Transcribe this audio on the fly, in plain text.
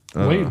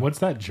Wait, what's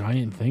that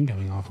giant thing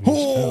coming off of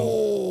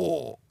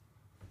your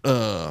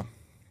Oh,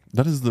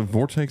 that is the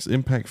Vortex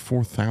Impact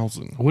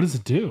 4000. What does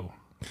it do?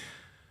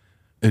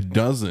 It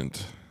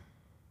doesn't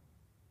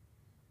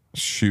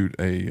shoot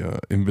a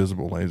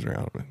invisible laser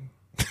out of it.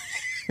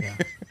 Yeah.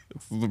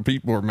 The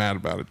people are mad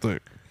about it too.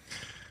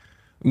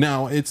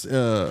 Now it's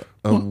a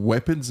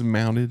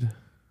weapons-mounted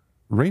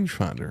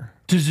rangefinder.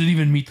 Does it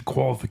even meet the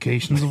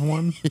qualifications of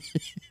one?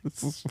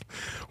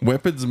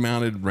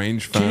 Weapons-mounted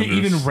rangefinder. Can it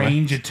even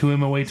range a 2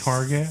 MOA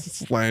target?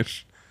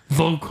 Slash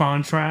Low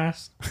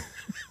contrast?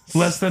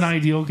 Less than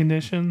ideal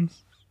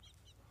conditions?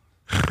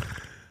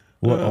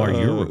 What are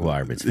your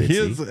requirements,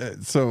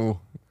 Fitzy?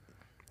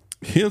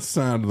 His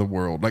side of the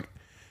world, like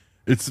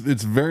it's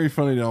very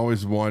funny to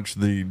always watch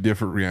the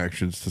different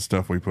reactions to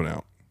stuff we put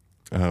out.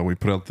 We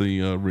put out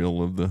the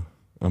reel of the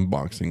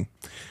unboxing.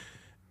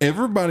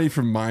 Everybody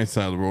from my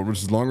side of the world,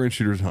 which is long range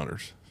shooters,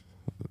 hunters,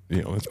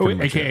 that's pretty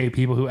much AKA it.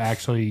 people who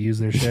actually use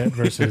their shit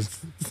versus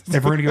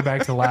if we're gonna go back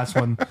to the last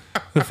one,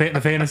 the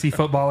fantasy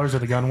footballers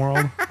of the gun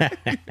world.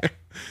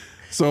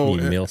 So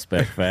You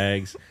mil-spec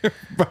fags.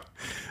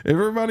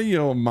 everybody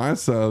on my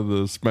side of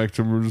the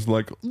spectrum were just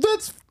like,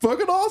 "That's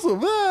fucking awesome!"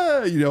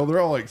 Ah! They're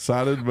all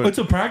excited, but It's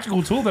a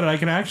practical tool that I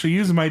can actually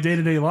use in my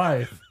day-to-day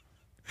life.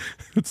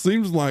 it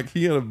seems like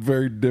he had a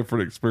very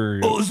different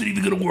experience. Oh, is it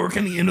even gonna work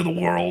in the end of the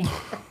world?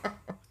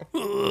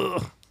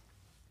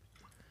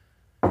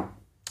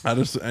 I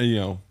just,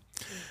 I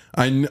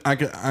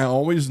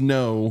always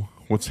know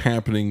what's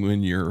happening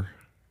when your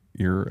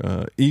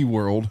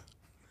e-world,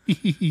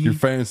 your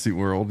fantasy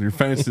world, your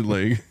fantasy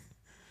league,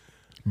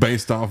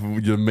 based off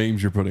of the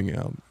memes you're putting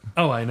out.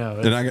 Oh, I know.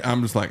 And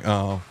I'm just like,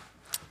 oh,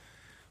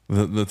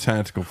 the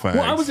tactical facts.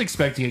 Well, I was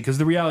expecting it because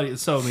the reality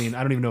is I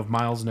don't even know if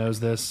Miles knows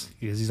this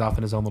because he's off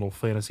in his own little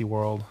fantasy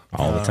world.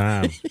 All the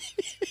time.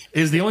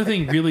 Is the only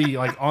thing really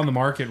like on the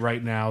market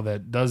right now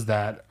that does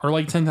that are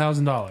like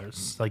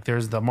 $10,000. Like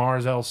there's the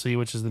Mars LC,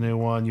 which is the new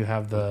one. You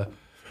have the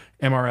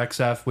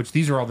MRXF, which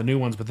these are all the new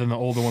ones, but then the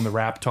older one, the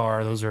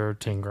Raptor, those are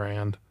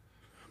 $10,000.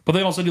 But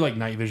they also do like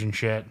night vision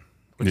shit,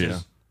 which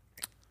is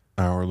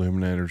our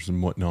illuminators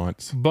and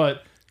whatnots.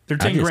 But they're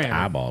I just $10,000,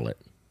 eyeball it.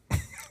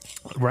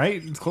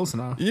 right? It's close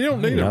enough. You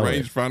don't need a know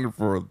rangefinder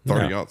for a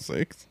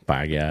 30-06.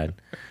 By God.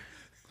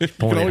 You can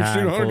Point it only high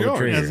shoot and pull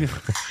 100 the yards.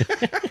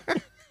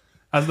 trigger.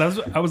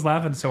 I was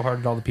laughing so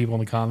hard at all the people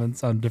in the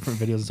comments on different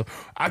videos and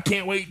stuff. I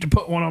can't wait to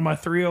put one on my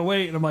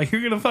 308. And I'm like,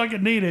 you're going to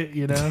fucking need it,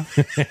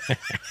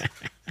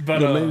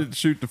 But I need it to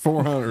shoot to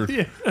 400.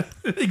 yeah,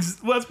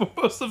 that's what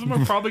most of them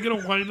are probably going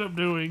to wind up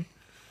doing.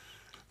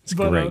 It's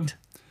great.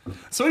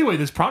 So anyway,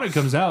 this product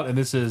comes out, and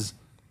this is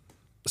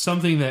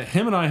something that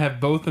him and I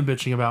have both been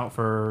bitching about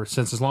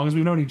since as long as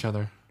we've known each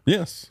other.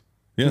 Yes.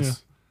 Because,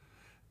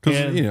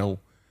 And-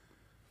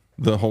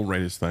 the whole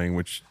radius thing,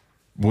 which,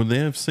 would they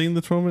have seen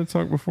the 12-minute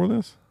talk before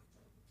this?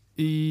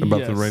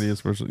 About the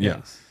radius versus... Yeah.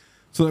 Yes.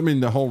 So, I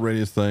mean, the whole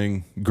radius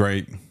thing,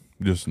 great.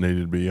 Just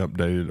needed to be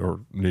updated or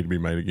need to be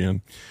made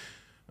again.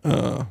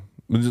 It's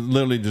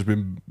literally just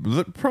been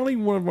probably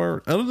one of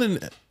our, other than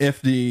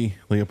FD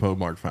Leopold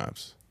Mark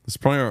Vs, it's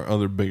probably our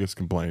other biggest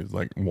complaint is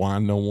like, why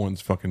no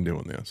one's fucking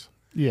doing this?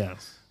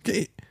 Yes.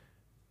 Okay.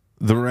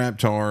 The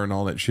Raptor and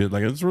all that shit,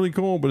 like, it's really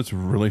cool, but it's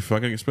really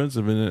fucking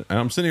expensive. And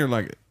I'm sitting here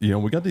like,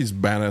 we got these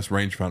badass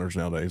rangefinders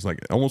nowadays.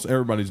 Like, almost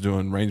everybody's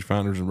doing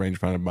rangefinders and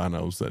rangefinder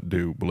binos that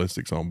do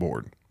ballistics on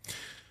board.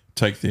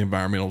 Take the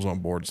environmentals on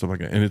board, stuff like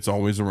that. And it's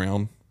always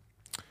around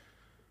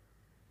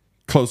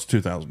close to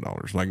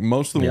 $2,000. Like,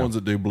 most of the ones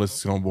that do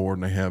ballistics on board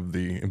and they have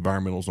the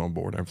environmentals on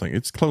board and everything,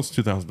 it's close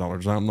to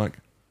 $2,000. I'm like,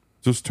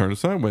 just turn it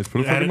sideways,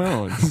 put a fucking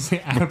mount on.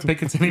 Add a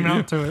Picatinny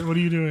mount to it. What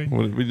are you doing?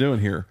 What are we doing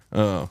here?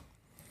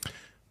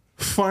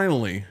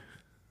 Finally,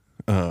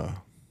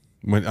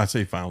 when I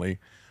say finally,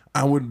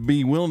 I would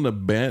be willing to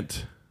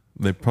bet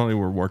they probably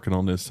were working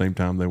on this same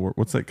time they were.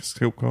 What's that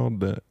scope called?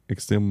 The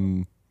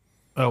Extem.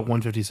 Oh,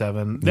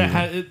 157.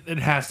 It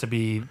has to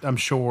be. I'm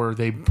sure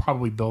they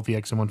probably built the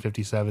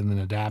XM157 and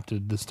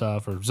adapted the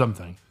stuff or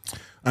something.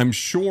 I'm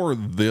sure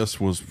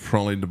this was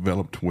probably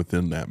developed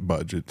within that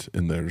budget,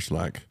 and there's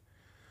like,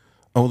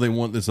 oh, they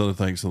want this other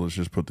thing, so let's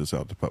just put this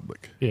out to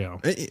public. Yeah.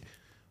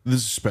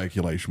 This is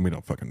speculation. We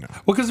don't fucking know.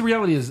 Well, because the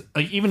reality is,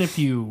 like, even if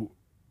you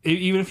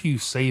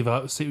save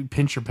up,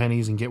 pinch your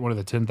pennies, and get one of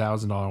the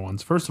 $10,000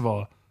 ones, first of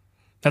all,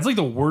 that's like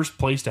the worst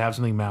place to have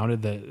something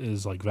mounted that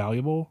is like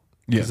valuable.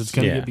 Because it's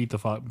going to get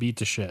beat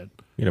to shit.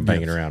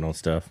 Banging around on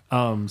stuff.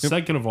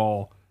 Second of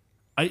all,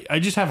 I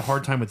just have a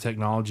hard time with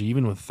technology,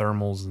 even with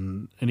thermals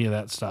and any of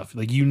that stuff.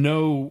 Like,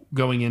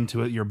 going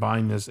into it, you're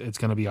buying this, it's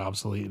going to be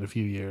obsolete in a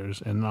few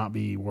years and not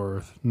be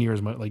worth near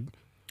as much. Like,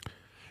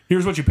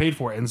 here's what you paid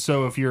for it. And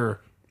so if you're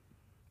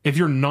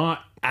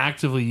not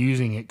actively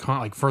using it,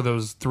 like for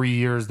those 3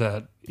 years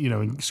that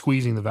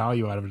squeezing the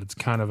value out of it, it's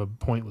kind of a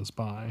pointless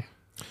buy.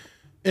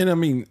 And I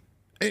mean,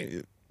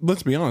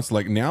 let's be honest.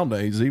 Like,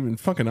 nowadays, even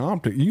fucking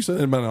optics. You said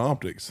that about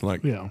optics.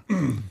 Like,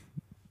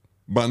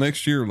 by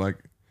next year, like,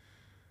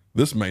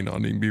 this may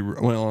not even be.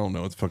 Well, I don't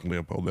know. It's fucking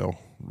Leopold.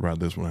 ride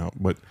this one out.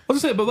 But I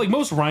was gonna say, but like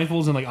most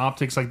rifles and like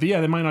optics, like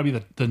they might not be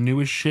the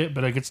newest shit,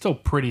 but like it's still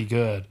pretty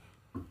good.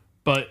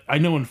 But I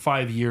know in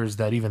 5 years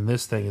that even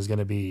this thing is going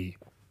to be.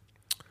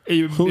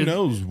 Who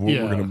knows what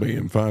we're going to be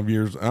in 5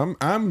 years?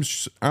 I'm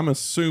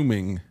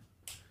assuming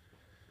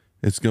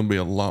it's going to be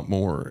a lot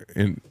more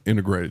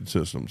integrated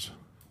systems,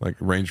 like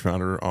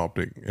rangefinder,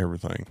 optic,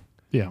 everything.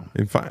 Yeah.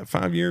 In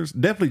 5 years,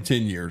 definitely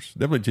 10 years.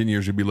 Definitely 10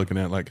 years, you'll be looking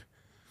at like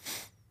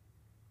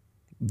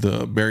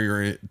the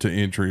barrier to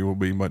entry will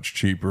be much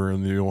cheaper,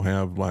 and you'll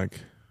have like,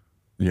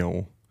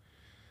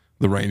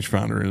 the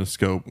rangefinder and a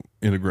scope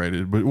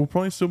integrated, but we'll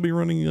probably still be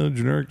running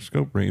generic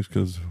scope rings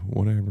because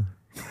whatever.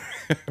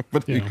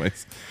 But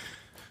anyways,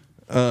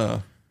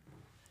 I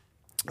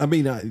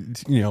mean,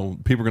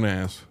 people are going to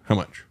ask how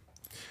much,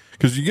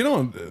 because you get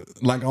on,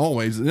 like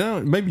always. Now,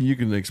 maybe you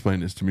can explain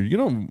this to me. You get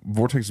on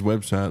Vortex's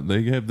website,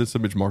 they have this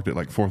image marked at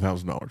like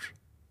 $4,000.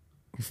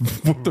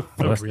 What the fuck?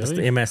 Well, that's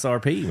the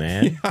MSRP,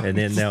 man. Yeah. And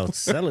then they'll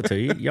sell it to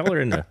you. Y'all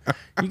are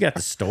you got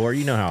the store.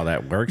 You know how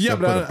that works. Yeah,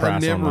 they'll put a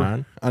price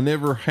online. I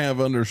never have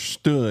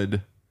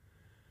understood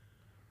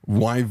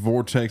why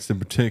Vortex in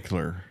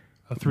particular.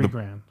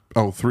 $3,000.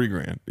 Oh,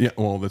 $3,000. Yeah,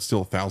 well, that's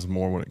still $1,000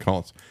 more when it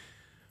costs.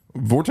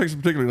 Vortex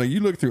in particular, like you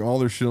look through all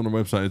their shit on their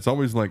website, it's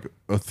always like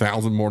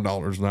 $1,000 more, and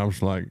I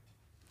was like,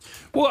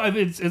 well,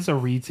 it's a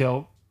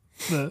retail.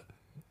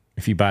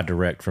 If you buy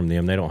direct from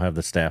them, they don't have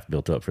the staff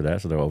built up for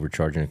that, so they're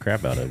overcharging the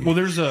crap out of you. Well,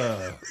 there's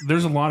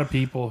a lot of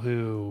people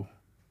who,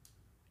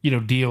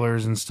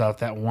 dealers and stuff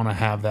that want to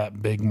have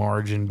that big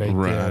margin baked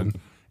in,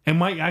 and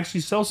might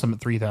actually sell some at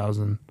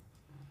 $3,000.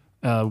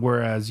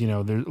 Whereas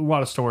there's a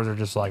lot of stores are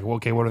just like, well,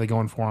 okay, what are they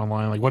going for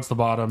online? Like, what's the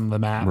bottom, the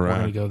map? Why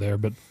do we go there?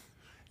 But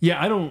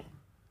yeah, I don't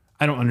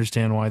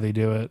understand why they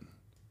do it.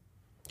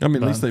 I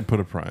mean, at least they put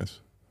a price.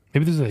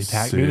 Maybe there's a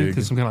tax. Maybe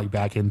there's some kind of like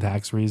back end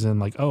tax reason,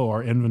 like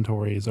our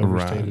inventory is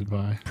overstated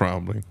by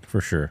probably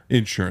for sure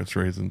insurance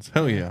reasons.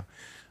 Hell yeah,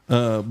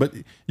 but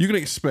you can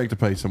expect to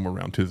pay somewhere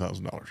around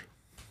 $2,000.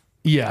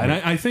 Yeah, and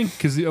I think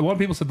because a lot of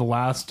people said the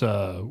last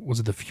was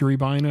it the Fury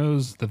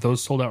binos that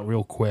those sold out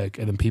real quick,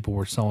 and then people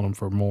were selling them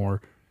for more.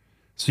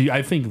 So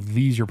I think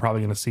these you're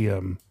probably going to see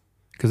them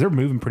because they're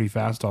moving pretty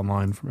fast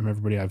online from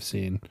everybody I've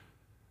seen.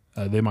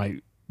 They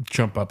might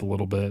jump up a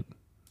little bit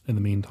in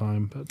the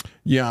meantime, but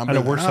yeah, I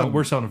know we're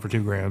selling them for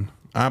 $2,000.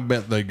 I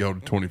bet they go to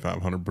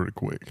 2,500 pretty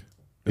quick.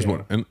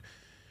 And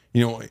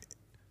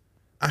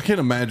I can't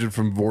imagine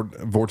from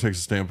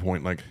Vortex's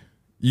standpoint, like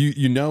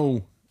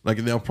like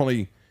they'll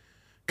probably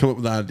come up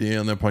with the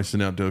idea and they'll probably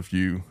send out to a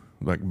few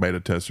like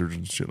beta testers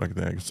and shit like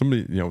that. Some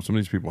of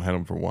these people had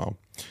them for a while,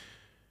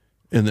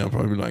 and they'll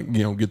probably like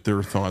get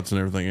their thoughts and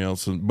everything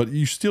else. But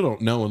you still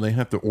don't know, and they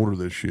have to order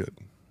this shit.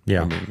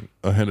 Yeah, I mean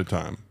ahead of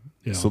time.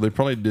 Yeah. So they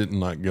probably didn't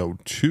like go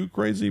too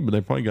crazy, but they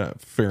probably got a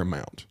fair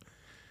amount.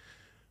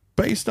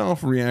 Based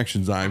off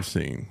reactions I've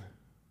seen,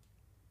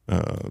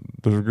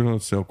 they're going to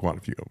sell quite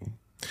a few of them.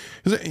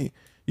 Because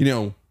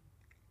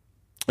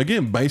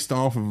again, based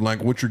off of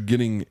like what you're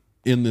getting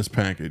in this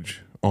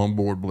package,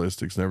 onboard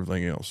ballistics and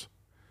everything else,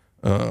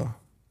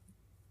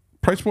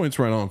 price point's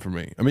right on for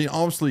me. I mean,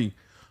 obviously,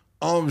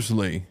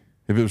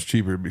 if it was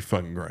cheaper, it'd be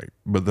fucking great.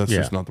 But that's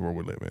just not the world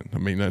we live in. I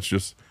mean, that's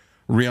just.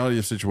 Reality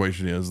of the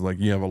situation is like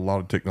you have a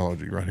lot of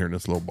technology right here in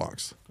this little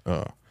box.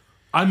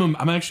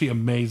 I'm actually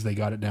amazed they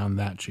got it down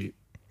that cheap.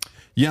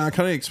 Yeah,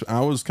 I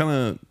was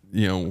kind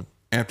of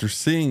after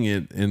seeing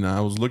it and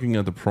I was looking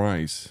at the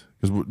price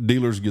because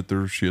dealers get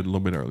their shit a little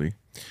bit early.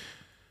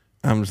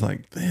 I'm just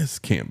like, this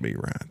can't be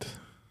right.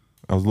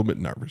 I was a little bit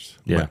nervous.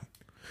 Yeah.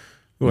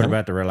 What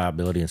about the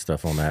reliability and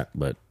stuff on that?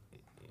 But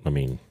I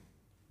mean,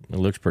 it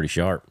looks pretty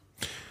sharp.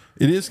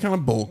 It is kind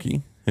of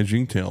bulky, as you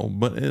can tell,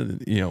 but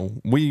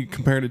we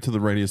compared it to the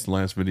Radius the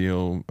last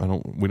video.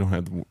 We don't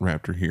have the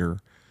Raptor here.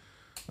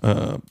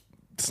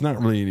 It's not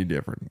really any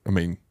different. I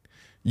mean,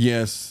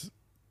 yes,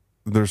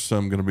 there's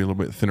some going to be a little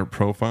bit thinner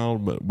profile,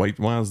 but weight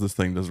wise, this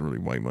thing doesn't really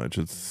weigh much.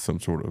 It's some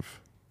sort of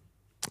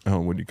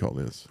what do you call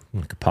this?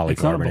 Like a polycarbonate.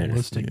 It's not a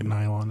ballistic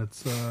nylon.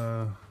 It's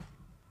I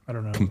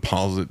don't know,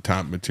 composite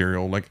type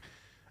material. Like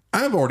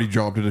I've already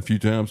dropped it a few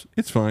times.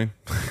 It's fine.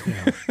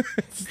 Yeah.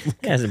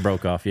 It hasn't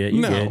broke off yet.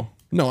 You good?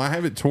 No, I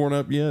haven't torn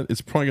up yet.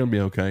 It's probably going to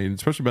be okay. And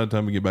especially by the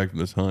time we get back from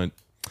this hunt,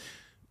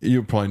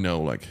 you'll probably know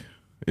like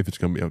if it's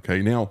going to be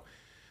okay. Now,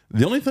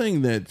 the only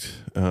thing that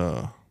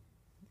I'll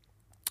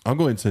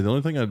go ahead and say the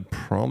only thing I'd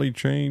probably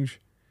change,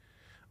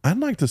 I'd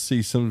like to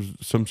see some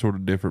sort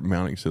of different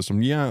mounting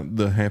system. Yeah,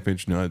 the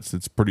 1/2-inch nuts,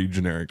 it's pretty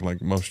generic.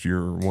 Like most of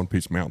your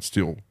one-piece mounts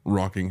still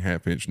rocking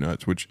 1/2-inch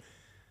nuts, which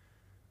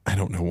I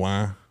don't know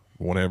why.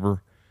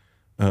 Whatever.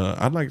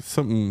 I'd like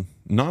something,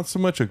 not so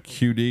much a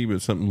QD,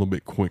 but something a little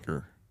bit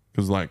quicker.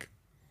 Because, like,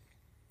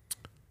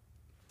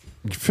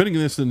 fitting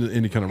this into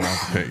any kind of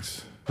rifle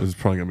case is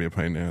probably going to be a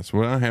pain in the ass.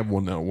 Well, I have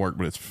one that'll work,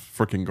 but it's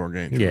freaking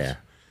gargantuous. Yeah.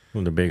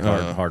 One of the big,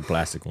 hard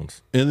plastic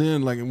ones. And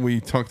then, like, we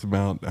talked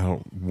about,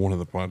 one of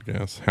the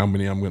podcasts, how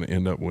many I'm going to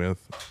end up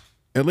with.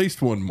 At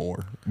least one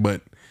more.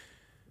 But.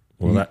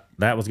 Well,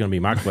 that was going to be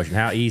my question.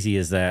 How easy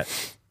is that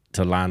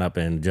to line up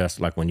and just,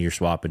 like, when you're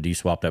swapping, do you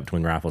swap that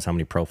between rifles? How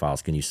many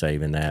profiles can you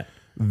save in that?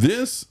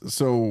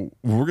 So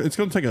it's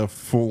going to take a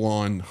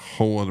full-on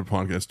whole other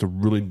podcast to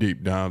really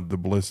deep dive the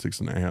ballistics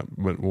in the app,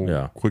 but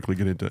we'll quickly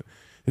get into it.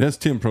 It has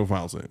 10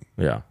 profiles in it.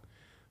 Yeah.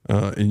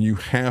 And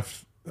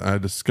I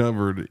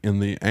discovered in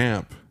the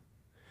app,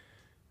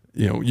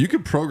 you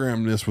could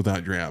program this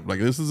without your app. Like,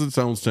 this is its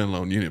own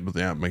standalone unit, but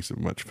the app makes it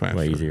much faster.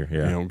 Way easier,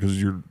 yeah.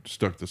 Because you're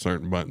stuck to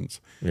certain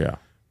buttons. Yeah.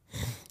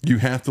 You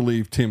have to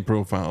leave 10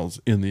 profiles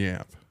in the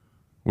app,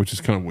 which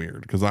is kind of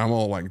weird because I'm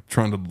all like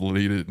trying to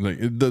delete it. Like,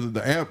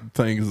 the app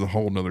thing is a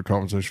whole nother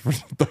conversation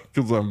for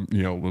because I'm,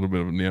 a little bit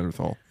of a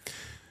Neanderthal.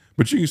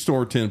 But you can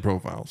store 10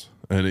 profiles,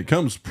 and it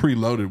comes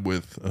preloaded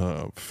with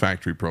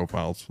factory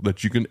profiles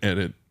that you can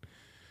edit.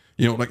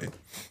 Like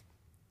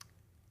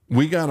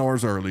we got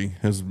ours early,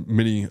 as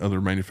many other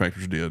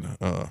manufacturers did.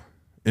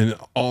 And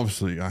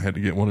obviously I had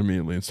to get one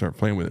immediately and start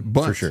playing with it.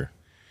 But for sure,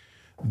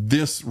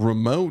 this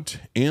remote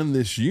and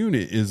this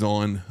unit is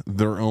on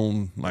their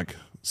own like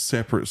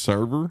separate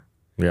server.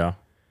 Yeah.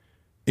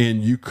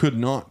 And you could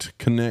not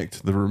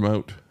connect the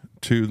remote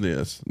to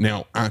this.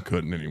 Now, I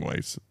couldn't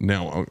anyways.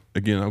 Now,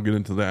 again, I'll get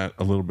into that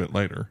a little bit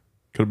later.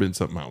 Could have been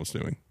something I was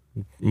doing.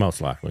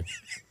 Most likely.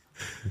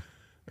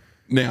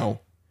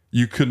 Now,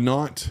 you could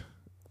not...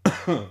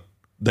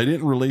 they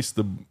didn't release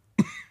the...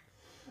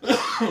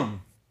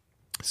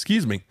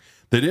 excuse me.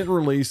 They didn't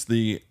release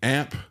the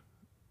app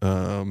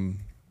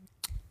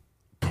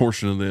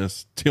portion of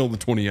this till the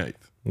 28th.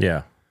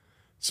 Yeah.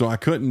 So I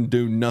couldn't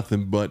do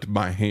nothing but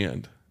by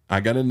hand. I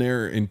got in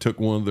there and took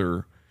one of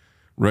their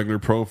regular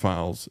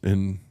profiles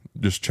and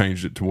just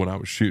changed it to what I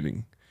was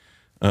shooting.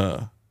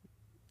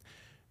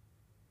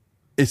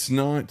 It's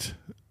not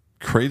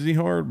crazy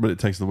hard, but it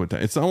takes a little bit of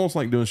time. It's almost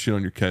like doing shit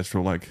on your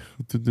Kestrel, like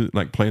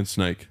playing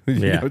Snake.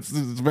 Yeah. It's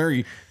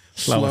very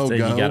slow go.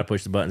 You got to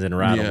push the buttons in the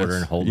right order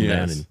and hold them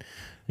down. And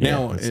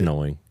now, it's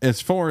annoying.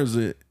 As far as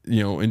it,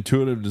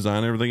 intuitive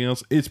design, everything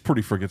else, it's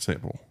pretty freaking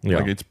simple. Yeah.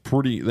 Like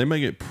they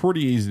make it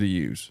pretty easy to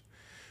use.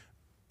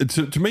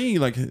 To me,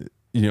 like,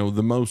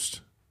 the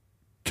most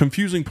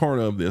confusing part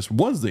of this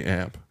was the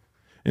app,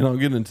 and I'll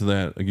get into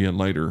that again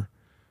later.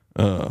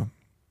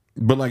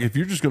 But like, if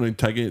you're just going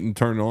to take it and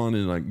turn it on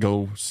and like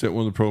go set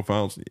one of the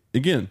profiles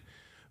again,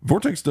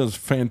 Vortex does a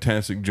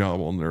fantastic job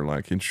on their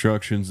like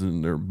instructions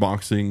and their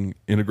boxing,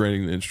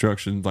 integrating the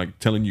instructions, like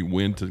telling you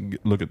when to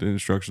look at the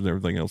instructions,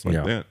 everything else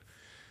like that.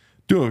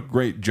 Do a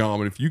great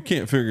job. And if you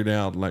can't figure it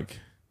out, like,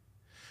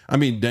 I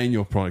mean,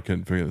 Daniel probably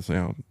couldn't figure this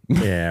out.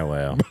 Yeah,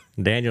 well,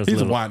 Daniel's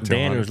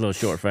little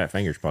short, fat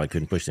fingers probably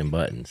couldn't push them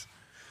buttons.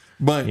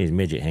 But his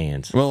midget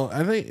hands. Well,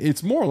 I think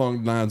it's more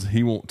along the lines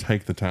he won't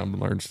take the time to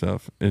learn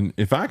stuff. And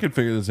if I could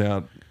figure this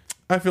out,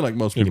 I feel like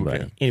most people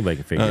can. Anybody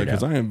can figure it out.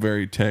 Because I am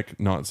very tech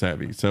not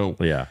savvy. So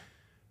yeah,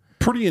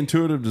 pretty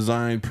intuitive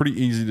design, pretty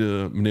easy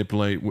to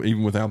manipulate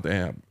even without the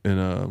app.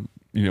 And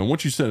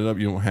once you set it up,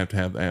 you don't have to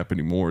have the app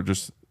anymore.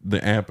 Just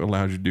the app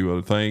allows you to do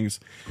other things.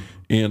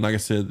 And like I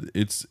said,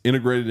 it's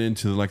integrated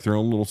into like their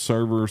own little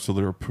server, so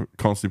they're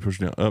constantly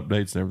pushing out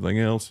updates and everything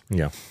else.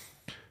 Yeah.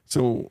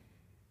 So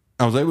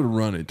I was able to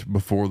run it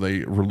before they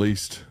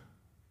released,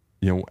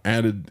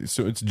 added.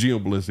 So it's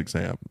geoballistics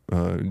app.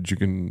 You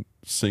can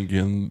sync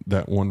in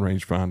that one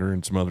rangefinder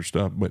and some other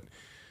stuff, but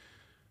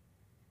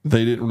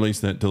they didn't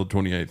release that till the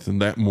 28th.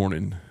 And that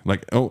morning,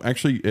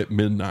 actually at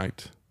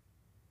midnight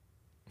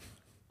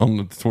on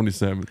the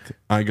 27th,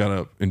 I got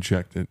up and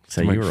checked it.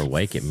 So you were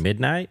awake at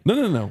midnight?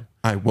 No.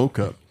 I woke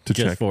up to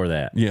check just for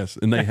that. Yes,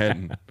 and they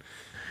hadn't.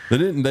 They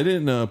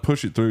didn't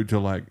push it through till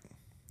like.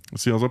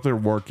 See, I was up there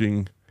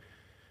working.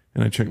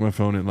 And I checked my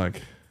phone at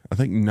I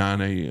think 9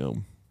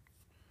 a.m.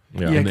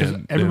 Yeah, because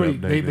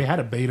everybody, they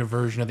had a beta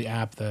version of the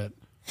app that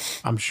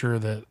I'm sure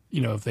that,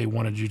 if they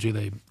wanted you to,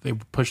 they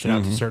pushed it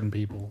out to certain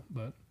people.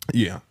 But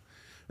yeah.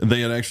 And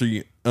they had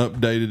actually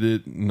updated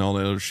it and all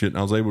that other shit. And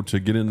I was able to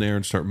get in there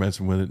and start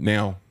messing with it.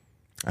 Now,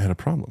 I had a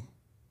problem.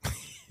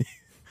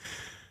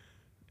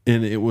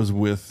 And it was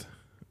with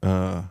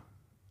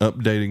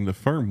updating the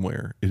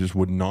firmware. It just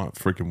would not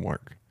freaking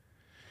work.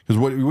 Because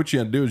what you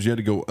had to do is you had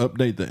to go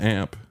update the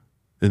app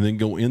and then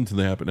go into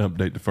the app and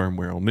update the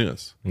firmware on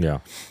this. Yeah.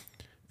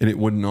 And it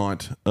would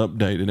not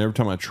update. And every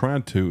time I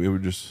tried to, it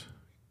would just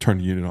turn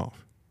the unit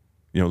off.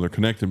 They're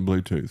connected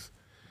Bluetooth.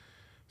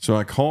 So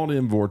I called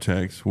in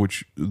Vortex,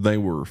 which they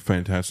were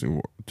fantastic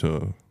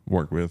to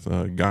work with.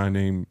 A guy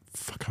named,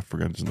 I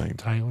forgot his name.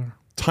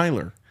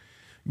 Tyler.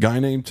 Guy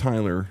named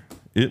Tyler.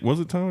 Was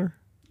it Tyler?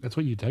 That's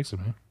what you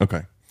texted me.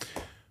 Okay.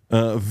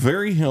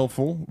 Very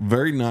helpful,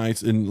 very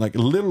nice. And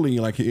literally,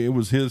 it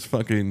was his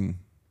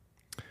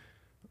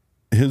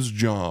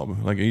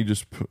job. He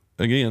just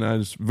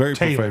very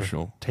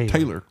professional.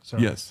 Taylor.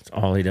 Sorry. Yes.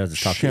 All he does is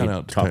talk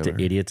to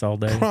idiots all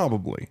day.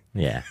 Probably.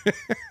 Yeah.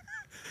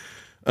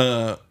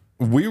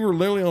 We were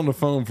literally on the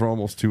phone for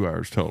almost 2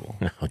 hours total.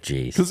 Oh,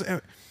 jeez. Because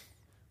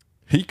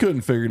he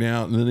couldn't figure it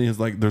out. And then he's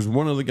like, there's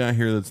one other guy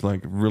here that's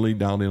really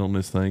dialed in on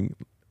this thing.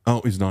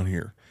 Oh, he's not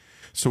here.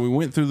 So we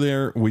went through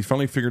there. We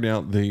finally figured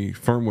out the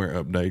firmware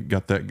update,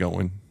 got that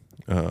going.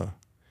 And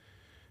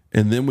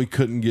then we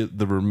couldn't get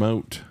the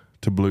remote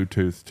to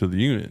Bluetooth to the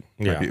unit.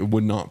 Yeah. It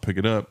would not pick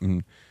it up.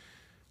 And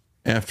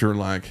after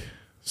like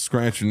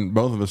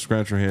both of us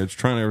scratch our heads,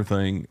 trying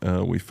everything,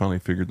 we finally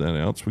figured that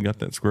out. So we got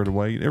that squared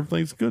away.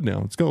 Everything's good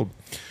now. It's gold.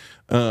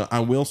 I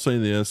will say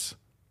this.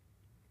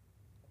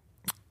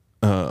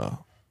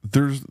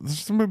 There's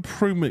some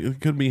improvement that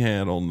could be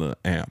had on the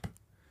app.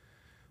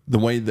 The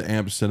way the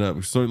app's set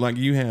up. So like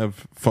you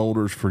have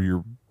folders for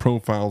your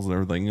profiles and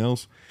everything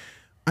else.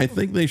 I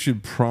think they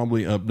should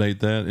probably update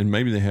that, and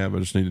maybe they have. I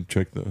just need to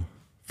check the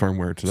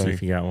firmware today. See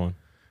if you got one.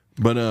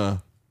 But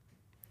I'm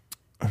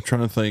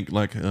trying to think,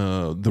 like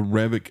the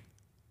Revit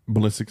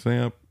ballistics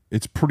app,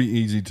 it's pretty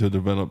easy to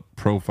develop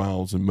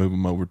profiles and move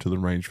them over to the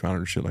rangefinder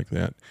and shit like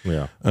that.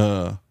 Yeah.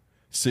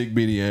 SIG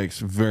BDX,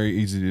 very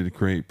easy to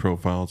create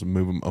profiles and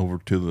move them over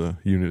to the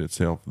unit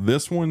itself.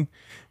 This one,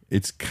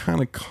 it's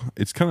kind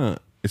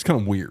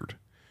of weird,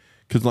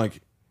 because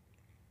like,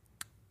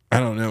 I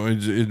don't know,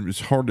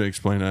 it's hard to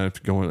explain. I have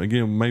to go in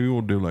again. Maybe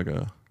we'll do like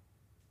a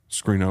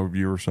screen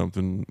overview or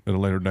something at a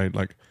later date,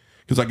 like,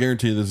 because I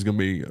guarantee you this is going to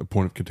be a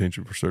point of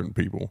contention for certain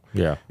people.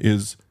 Yeah,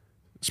 is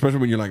especially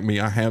when you're like me.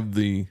 I have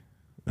the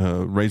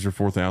Razor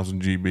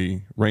 4000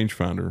 GB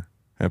rangefinder,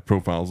 have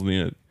profiles in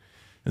it.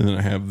 And then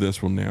I have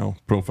this one now,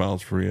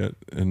 profiles for it,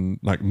 and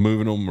like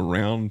moving them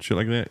around and shit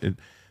like that.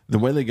 The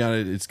way they got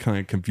it, it's kind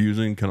of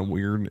confusing, kind of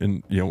weird.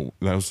 And, you know,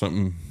 that was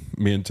something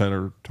me and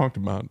Taylor talked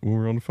about when we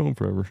were on the phone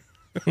forever.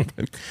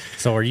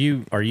 So are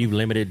you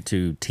limited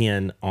to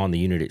 10 on the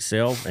unit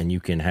itself, and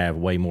you can have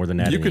way more than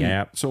that the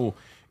app? So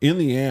in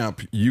the app,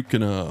 you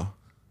can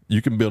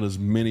build as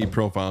many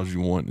profiles as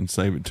you want and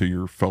save it to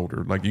your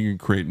folder. Like you can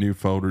create new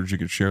folders, you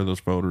can share those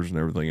folders and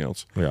everything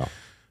else. Yeah.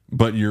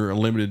 But you're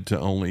limited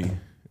to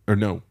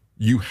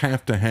you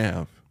have to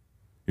have,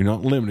 you're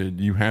not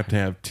limited, you have to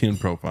have 10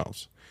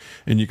 profiles.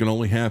 And you can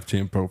only have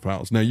 10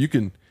 profiles. Now you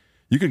can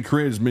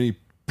create as many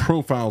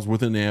profiles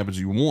within the app as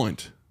you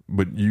want,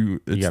 but you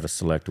got to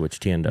select which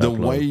 10 to the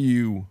upload. way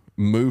you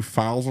move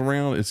files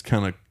around, it's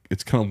kind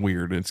of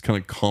weird. It's kind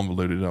of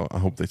convoluted. I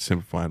hope they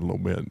simplify it a little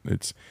bit.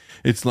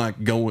 It's like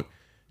you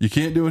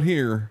can't do it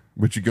here,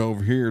 but you go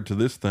over here to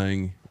this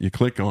thing, you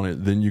click on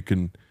it, then you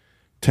can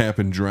tap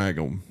and drag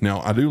them.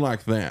 Now I do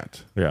like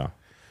that. Yeah.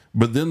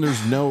 But then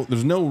there's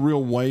no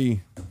real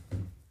way.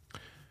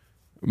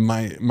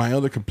 My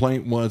other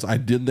complaint was I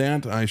did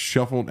that. I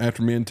shuffled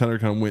after me and Taylor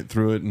kind of went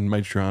through it and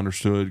made sure I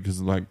understood,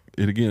 because like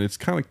it again, it's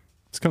kind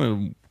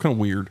of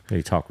weird.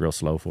 They talk real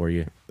slow for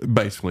you.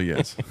 Basically,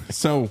 yes.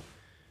 So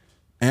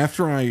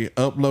after I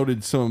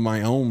uploaded some of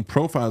my own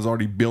profiles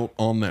already built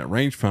on that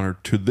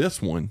rangefinder to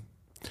this one,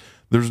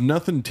 there's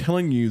nothing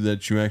telling you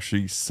that you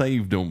actually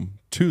saved them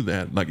to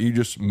that. Like you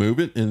just move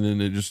it and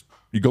then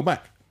you go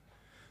back.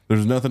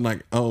 There's nothing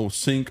like,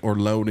 sync or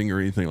loading or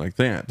anything like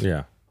that.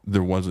 Yeah.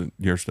 There wasn't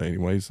yesterday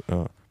anyways,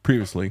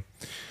 previously.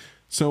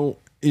 So,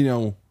 you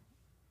know,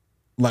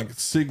 like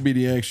SIG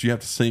BDX, you have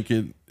to sync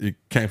it. It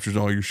captures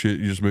all your shit.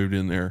 You just moved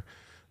in there.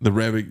 The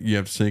Revit, you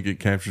have to sync it,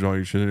 captures all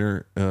your shit in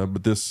there.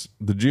 But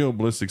the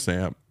Geoballistics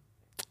app,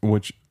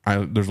 which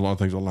there's a lot of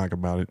things I like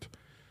about it.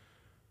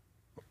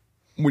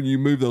 When you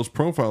move those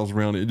profiles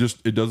around,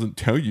 it doesn't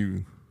tell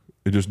you.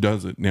 It just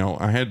does it. Now,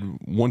 I had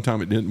one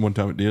time it didn't, one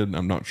time it did, and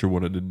I'm not sure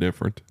what I did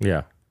different.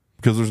 Yeah.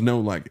 Because there's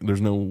no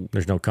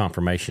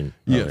confirmation.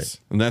 Yes.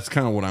 And that's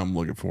kind of what I'm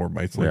looking for,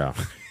 basically. Yeah.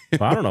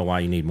 Well, I don't know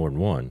why you need more than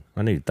one.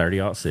 I need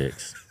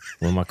 30-06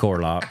 with my core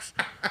locks.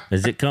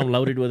 Does it come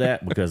loaded with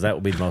that? Because that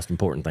would be the most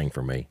important thing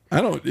for me.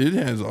 It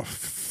has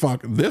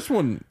this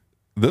one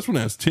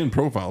has 10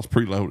 profiles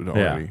preloaded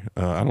already.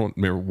 Yeah. I don't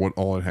remember what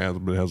all it has,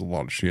 but it has a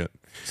lot of shit.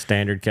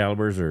 Standard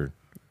calibers or?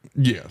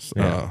 Yes.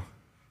 Yeah.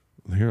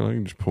 Here, I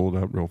can just pull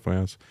it up real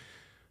fast.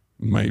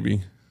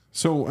 Maybe.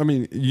 So, I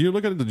mean, you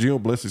look at the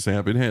Geoballistics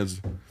app,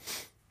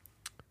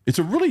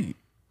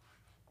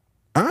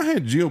 I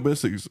had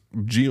Geoballistics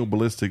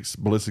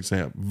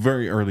app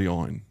very early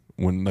on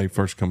when they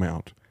first come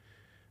out,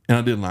 and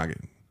I didn't like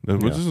it.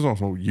 This is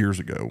also years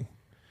ago.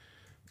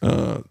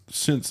 And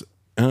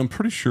I'm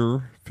pretty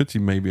sure, 50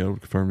 may be able to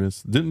confirm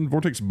this, didn't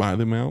Vortex buy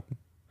them out?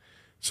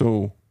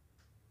 So,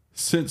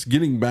 since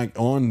getting back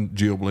on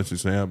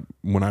Geoballistics app,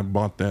 when I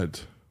bought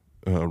that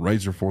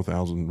Razor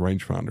 4000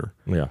 rangefinder.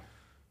 Yeah.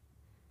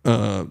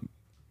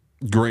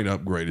 Great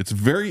upgrade. It's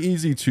very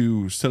easy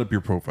to set up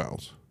your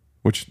profiles,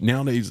 which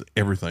nowadays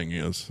everything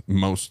is.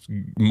 Most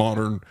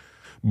modern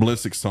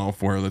ballistic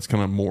software that's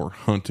kind of more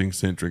hunting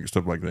centric and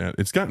stuff like that.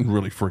 It's gotten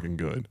really freaking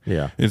good.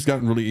 Yeah. It's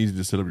gotten really easy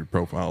to set up your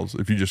profiles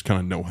if you just kind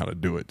of know how to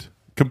do it.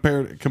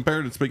 Compared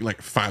to speaking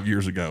like 5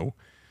 years ago.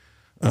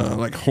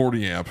 Like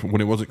Hordy app, when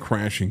it wasn't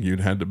crashing,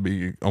 you'd had to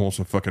be almost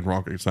a fucking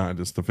rocket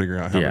scientist to figure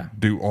out how to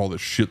do all the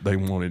shit they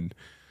wanted,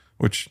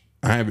 which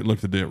I haven't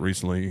looked at it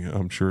recently.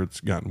 I'm sure it's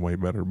gotten way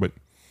better. But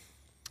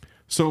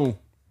so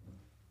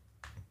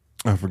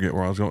I forget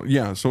where I was going.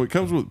 Yeah, so it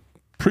comes with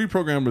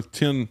pre-programmed with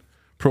 10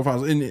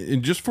 profiles.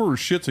 And just for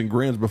shits and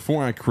grins,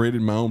 before I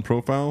created my own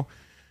profile,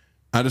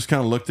 I just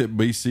kind of looked at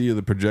BC of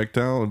the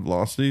projectile and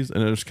velocities,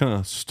 and I just kind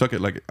of stuck it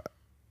like,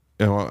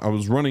 I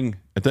was running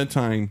at that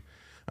time.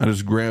 I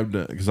just grabbed,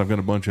 because I've got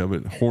a bunch of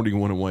it, Hordy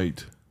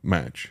 108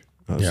 match,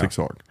 6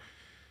 arc.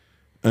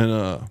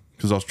 And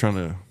because I was trying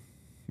to,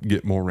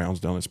 get more rounds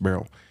down this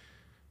barrel.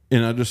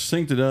 And I just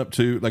synced it up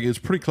to, like, it's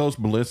pretty close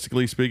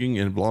ballistically speaking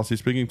and velocity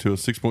speaking to a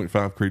 6.5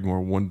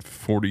 Creedmoor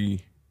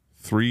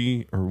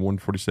 143 or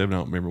 147. I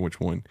don't remember which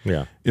one.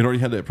 Yeah. It already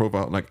had that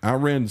profile. Like, I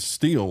ran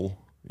steel,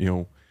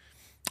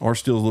 our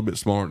steel is a little bit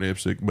smaller than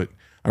IPSC, but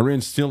I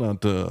ran steel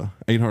out to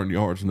 800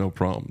 yards, no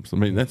problems. I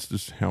mean, that's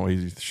just how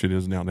easy shit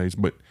is nowadays.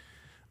 But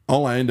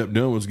all I ended up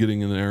doing was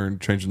getting in there and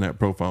changing that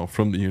profile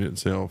from the unit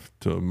itself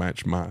to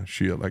match my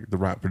shield, like the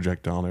right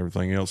projectile and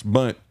everything else.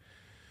 But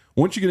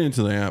once you get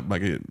into the app,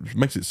 like, it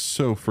makes it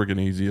so freaking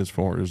easy as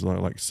far as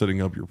like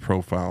setting up your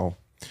profile.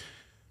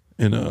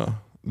 And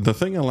the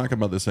thing I like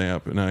about this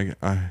app, and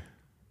I'm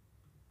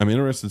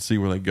interested to see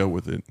where they go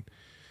with it,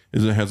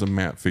 is it has a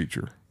map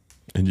feature,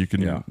 and you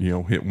can hit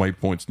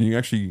waypoints, and you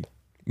actually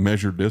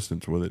measure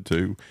distance with it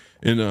too.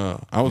 And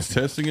I was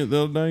testing it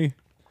the other day.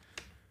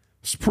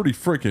 It's pretty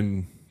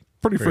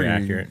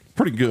accurate,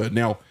 pretty good.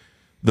 Now,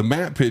 the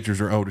map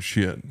pictures are old as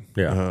shit.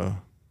 Yeah.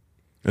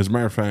 As a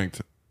matter of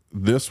fact,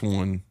 this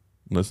one,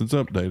 unless it's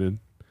updated,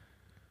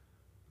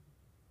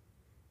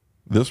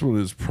 this one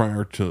is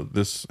prior to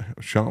this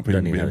shop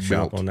Doesn't being even have a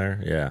shop built on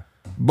there. Yeah.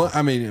 But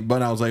I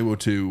was able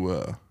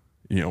to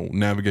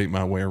navigate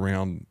my way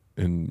around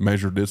and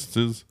measure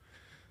distances.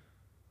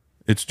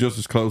 It's just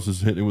as close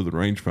as hitting it with a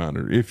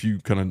rangefinder if you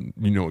kind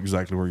of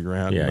exactly where you're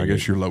at. Yeah, and I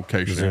guess your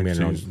location zoom in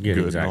actually on- is get good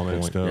and exact all that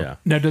point, stuff. yeah.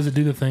 Now, does it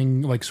do the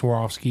thing like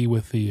Swarovski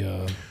with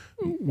the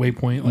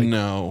waypoint? Like,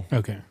 No.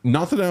 Okay.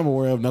 Not that I'm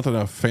aware of, not that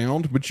I've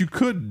found, but you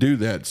could do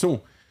that.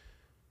 So,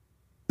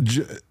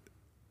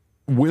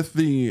 with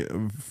the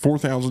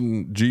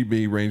 4000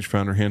 GB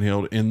rangefinder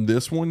handheld in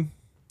this one,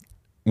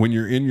 when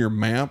you're in your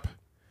map,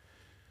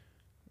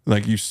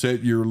 like, you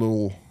set your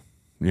little,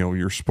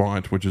 your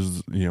spot, which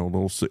is, a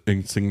little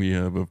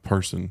insignia of a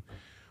person.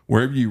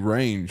 Wherever you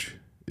range,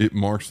 it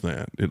marks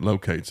that. It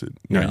locates it.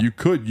 Now, you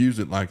could use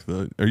it like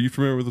are you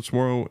familiar with the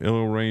Swirl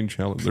LL range?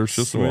 How their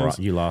system is?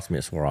 You lost me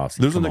at Swarovski.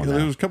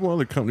 There's a couple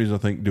other companies, I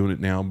think, doing it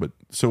now, but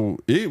so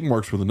it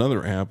works with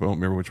another app. I don't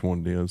remember which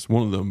one it is.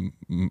 One of the,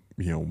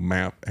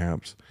 map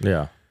apps.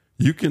 Yeah.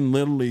 You can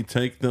literally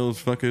take those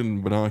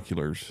fucking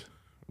binoculars,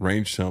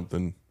 range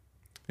something,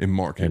 and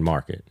mark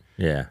it.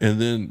 Yeah. And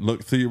then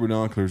look through your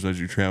binoculars as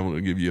you travel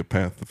to give you a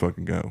path to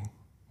fucking go.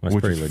 That's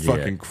which pretty is legit.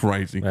 fucking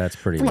crazy. That's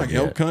pretty For like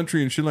legit. elk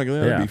country and shit like that, Yeah,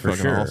 that'd be for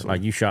fucking sure. awesome.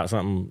 Like, you shot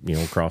something,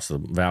 across the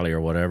valley or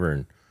whatever,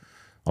 and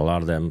a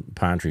lot of them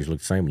pine trees look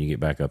the same when you get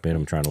back up in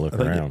them trying to look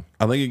around.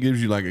 I think it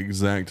gives you like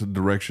exact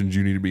directions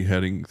you need to be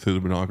heading through the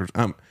binoculars.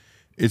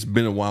 It's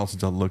been a while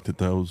since I looked at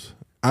those.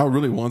 I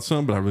really want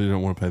some, but I really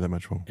don't want to pay that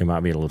much for them. It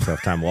might be a little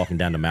tough time walking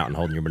down the mountain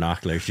holding your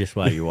binoculars just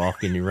while you're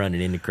walking and running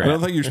into crap. I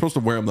don't think you're supposed to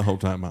wear them the whole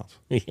time out.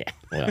 Yeah,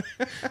 well,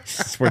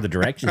 that's where the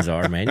directions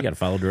are, man. You got to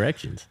follow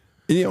directions.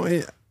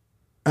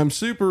 I'm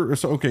super.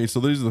 So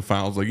these are the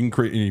files. Like, you can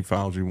create any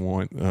files you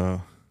want.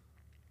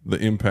 The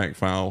impact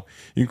file.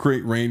 You can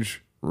create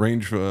range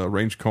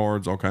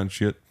cards, all kinds of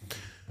shit.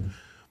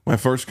 My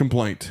first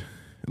complaint,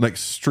 like,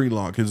 Street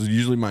Lock is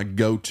usually my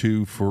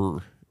go-to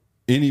for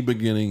any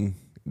beginning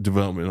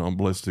development on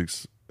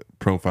ballistics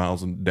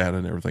profiles and data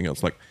and everything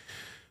else. Like,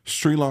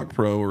 Street Lock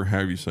Pro, or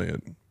however you say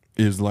it,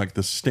 is like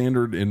the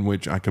standard in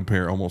which I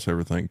compare almost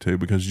everything to,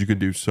 because you can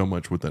do so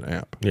much with that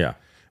app. Yeah.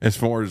 As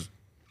far as,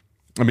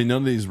 none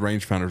of these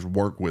rangefinders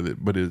work with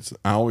it, but I have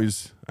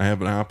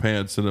an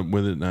iPad set up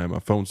with it, and I have my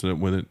phone set up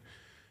with it.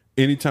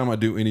 Anytime I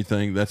do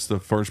anything, that's the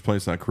first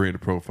place I create a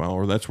profile,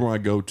 or that's where I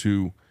go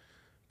to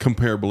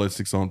compare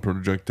ballistics on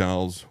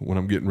projectiles when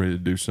I'm getting ready to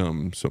do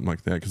something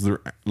like that, because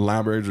their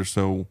libraries are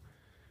so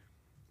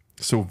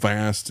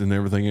vast and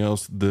everything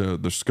else.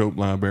 The scope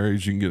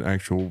libraries, you can get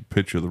actual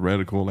picture of the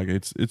reticle. Like,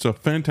 it's a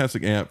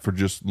fantastic app for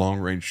just long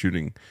range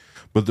shooting,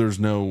 but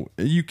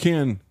you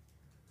can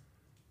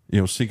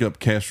sync up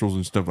castrels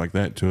and stuff like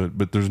that to it,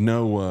 but there's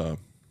no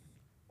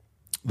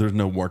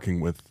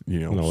working with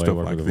stuff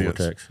like this.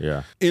 Vortex.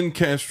 Yeah. In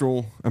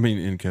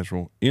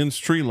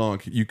Street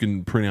Lock, you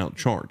can print out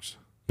charts.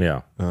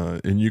 Yeah.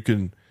 And you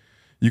can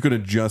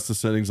adjust the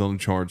settings on the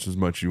charts as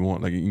much as you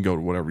want. Like, you can go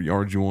to whatever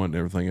yards you want and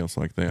everything else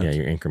like that. Yeah,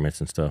 your increments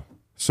and stuff.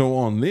 So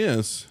on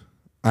this,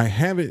 I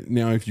have it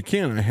now. If you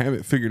can, I have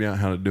it figured out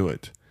how to do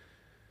it.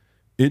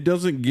 It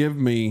doesn't give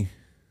me.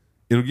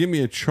 It'll give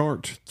me a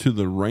chart to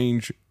the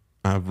range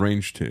I've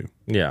ranged to.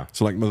 Yeah.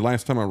 So, like, the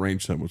last time I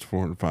ranged something was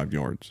 405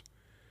 yards.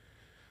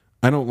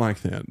 I don't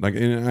like that. Like,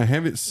 and I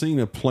haven't seen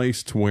a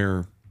place to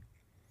where,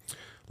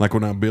 like,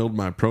 when I build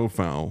my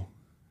profile,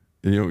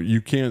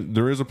 you can't.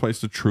 There is a place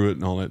to true it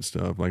and all that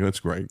stuff. Like, that's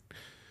great.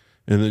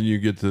 And then you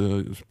get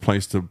the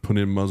place to put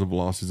in muzzle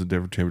velocities at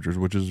different temperatures,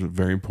 which is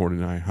very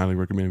important. I highly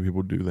recommend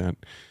people do that.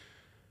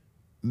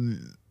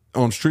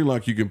 On Street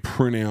Lock, you can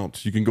print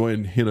out. You can go ahead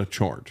and hit a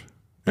chart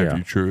after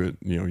you true it.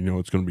 You know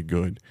it's going to be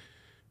good,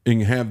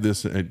 and have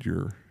this at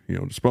your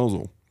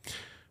disposal.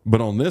 But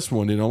on this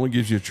one, it only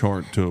gives you a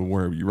chart to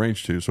wherever you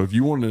range to. So if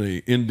you wanted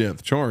an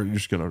in-depth chart, you're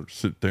just going to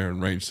sit there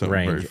and range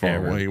something very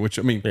far away. Which,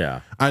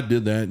 I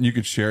did that. And you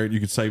could share it. You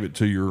could save it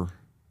to your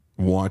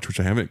watch, which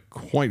I haven't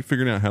quite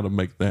figured out how to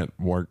make that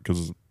work,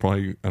 because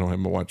probably I don't have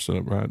my watch set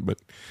up right. But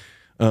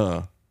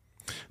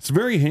It's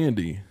very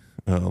handy.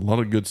 A lot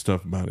of good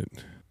stuff about it.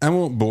 I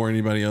won't bore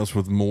anybody else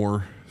with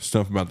more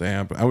stuff about the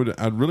app.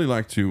 I'd really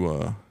like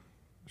to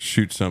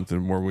shoot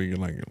something where we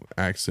can like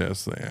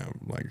access the app,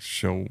 like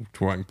show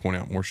to where I can point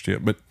out more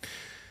shit. But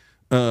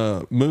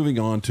moving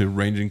on to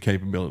ranging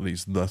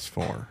capabilities thus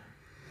far.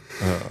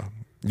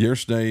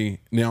 Yesterday,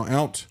 now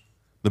out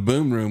the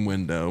boom room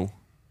window,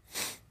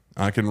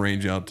 I can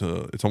range out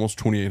to, it's almost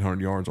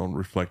 2,800 yards on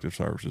reflective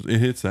surfaces. It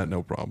hits that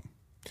no problem.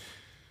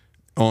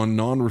 On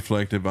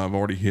non-reflective, I've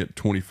already hit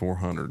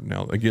 2,400.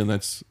 Now, again,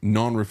 that's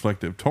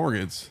non-reflective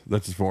targets.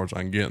 That's as far as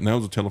I can get. And that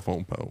was a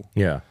telephone pole.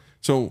 Yeah.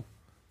 So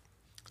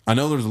I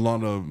know there's a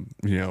lot of,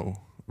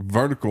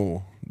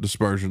 vertical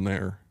dispersion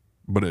there,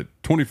 but at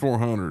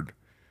 2,400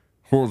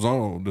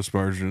 horizontal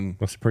dispersion,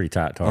 That's a pretty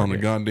tight target. on the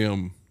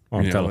goddamn,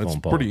 telephone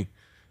pole.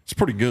 It's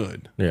pretty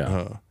good.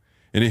 Yeah.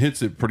 And it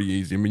hits it pretty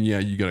easy. I mean, yeah,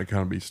 you got to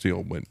kind of be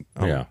still, but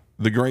Yeah.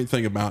 the great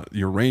thing about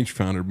your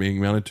rangefinder being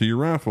mounted to your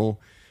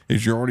rifle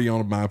is you're already on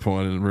a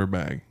bipod in the rear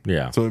bag.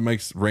 Yeah. So it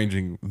makes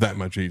ranging that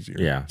much easier.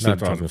 Yeah, Instead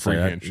that's what I was of going to trying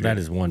say. freehand shit. That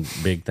is one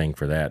big thing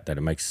for that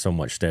it makes it so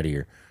much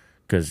steadier.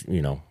 Because,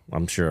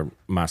 I'm sure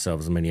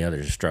myself, as many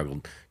others, have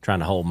struggled trying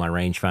to hold my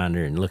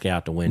rangefinder and look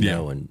out the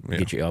window and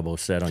get your elbow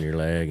set on your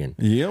leg and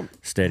Yep.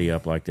 steady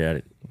up like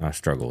that. I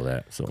struggle with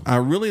that. So I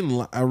really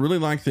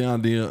like the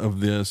idea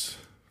of this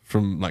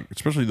from, like,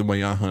 especially the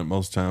way I hunt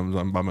most times.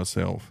 I'm by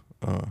myself.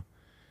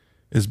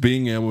 Is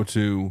being able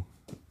to,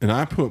 and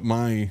I put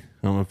I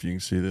don't know if you can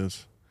see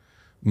this,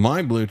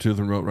 my Bluetooth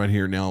remote right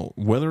here. Now,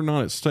 whether or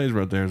not it stays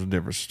right there is a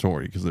different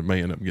story because it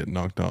may end up getting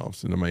knocked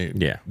off, and it may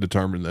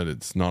determine that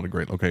it's not a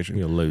great location.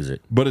 you'll lose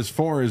it. But as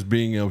far as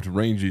being able to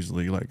range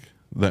easily, like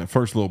that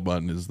first little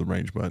button is the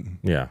range button,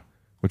 Yeah.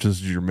 which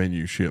is your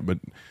menu shit. But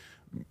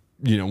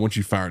once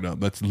you fire it up,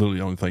 that's literally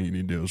the only thing you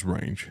need to do is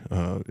range.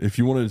 If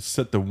you want to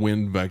set the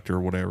wind vector,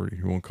 or whatever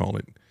you want to call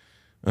it,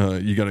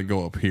 you got to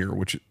go up here,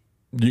 which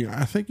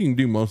I think you can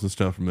do most of the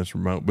stuff from this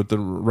remote. But the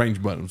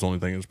range button was the only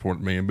thing that's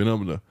important to me, and being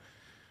able to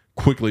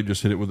quickly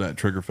just hit it with that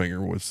trigger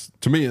finger was,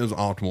 to me, it was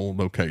optimal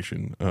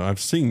location. I've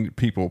seen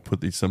people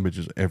put these some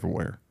bitches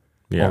everywhere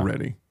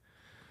already,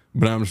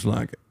 but I'm just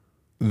like,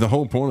 the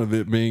whole point of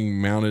it being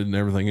mounted and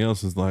everything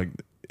else is like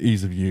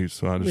ease of use.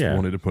 So I just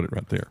wanted to put it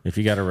right there. If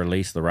you got to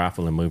release the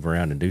rifle and move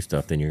around and do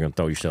stuff, then you're going to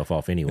throw yourself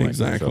off anyway.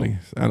 Exactly.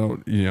 So, I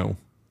don't,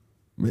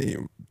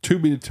 to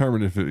be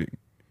determined if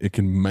it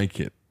can make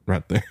it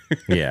right there.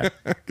 Yeah.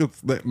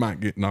 Because that might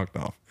get knocked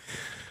off.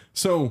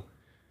 So,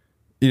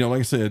 like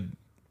I said,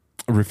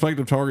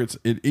 reflective targets,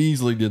 it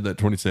easily did that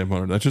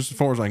 2,700. That's just as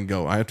far as I can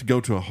go. I have to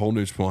go to a whole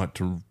new spot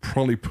to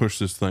probably push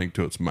this thing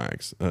to its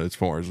max as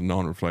far as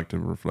non-reflective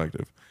and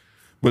reflective.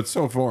 But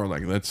so far,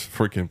 like, that's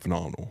freaking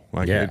phenomenal.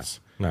 Like,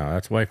 no,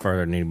 that's way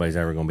further than anybody's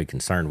ever going to be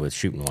concerned with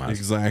shooting wise.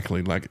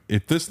 Exactly. Like,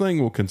 if this thing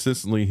will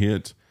consistently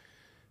hit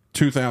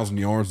 2,000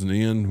 yards and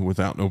in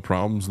without no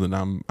problems, then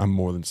I'm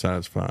more than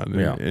satisfied.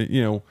 Yeah.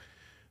 And,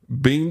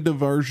 beam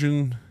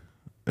diversion,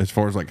 as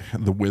far as like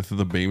the width of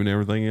the beam and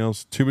everything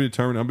else, to be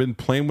determined. I've been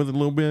playing with it a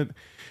little bit.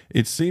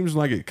 It seems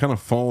like it kind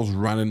of falls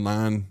right in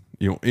line,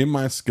 in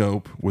my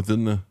scope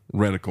within the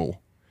reticle.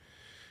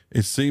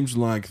 It seems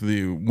like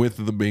the width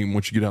of the beam,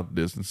 once you get out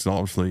the distance,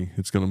 obviously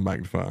it's going to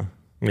magnify.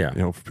 Yeah.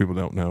 For people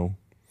that don't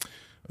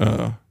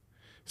know.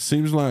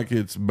 Seems like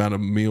it's about a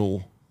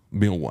mil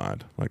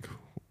wide, like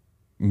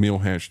mil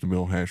hash to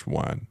mil hash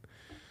wide.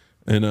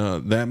 And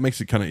that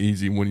makes it kind of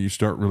easy when you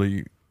start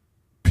really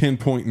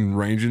pinpointing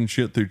ranging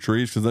shit through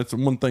trees, because that's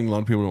one thing a lot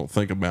of people don't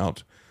think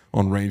about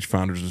on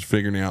rangefinders is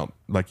figuring out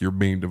like your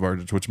beam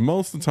divergence, which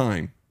most of the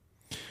time,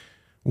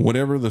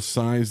 whatever the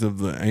size of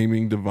the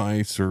aiming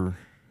device or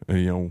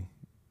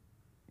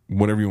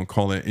whatever you want to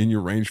call that in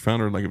your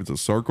rangefinder, like if it's a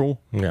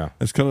circle,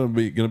 it's going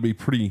to be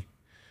pretty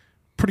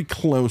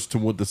close to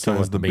what the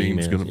size of the beam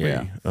is going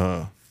to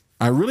be.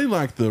 I really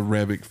like the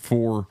Revic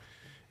for,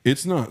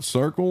 it's not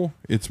circle,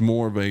 it's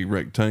more of a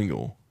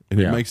rectangle. And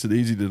it makes it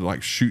easy to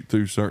like shoot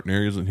through certain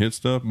areas and hit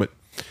stuff. But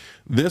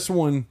this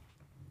one,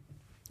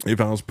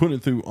 if I was putting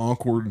it through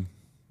awkward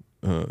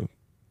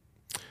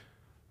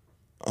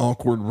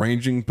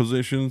ranging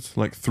positions,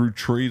 like through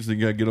trees that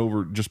you gotta get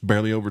over, just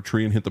barely over a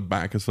tree and hit the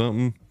back of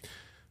something,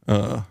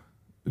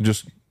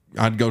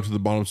 I'd go to the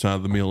bottom side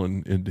of the mill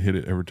and hit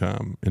it every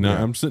time. And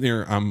I'm sitting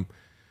here, I'm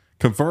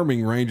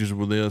confirming ranges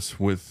with this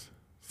with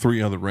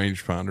 3 other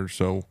rangefinders.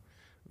 So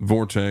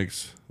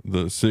Vortex,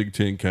 the SIG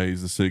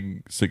 10Ks, the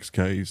SIG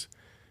 6Ks,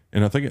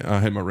 and I think I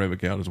had my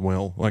Revic out as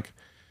well. Like,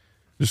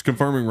 just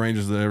confirming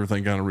ranges that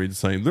everything kind of reads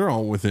the same. They're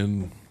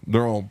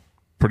all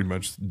pretty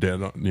much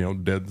dead,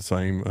 dead the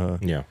same.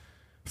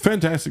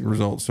 Fantastic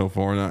results so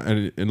far.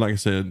 And like I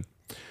said,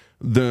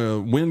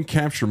 the wind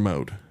capture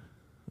mode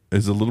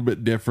is a little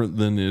bit different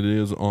than it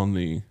is on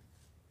the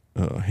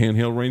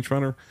handheld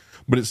rangefinder,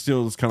 but it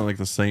still is kind of like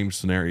the same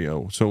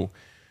scenario. So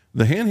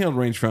the handheld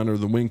rangefinder,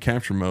 the wind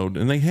capture mode,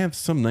 and they have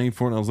some name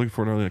for it. I was looking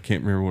for it earlier. I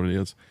can't remember what it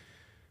is.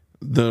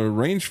 The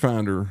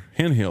rangefinder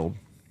handheld,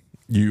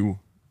 you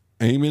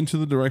aim into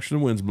the direction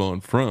the wind's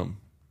blowing from,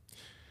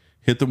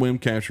 hit the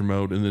wind capture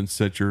mode, and then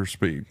set your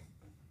speed.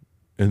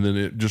 And then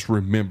it just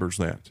remembers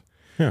that.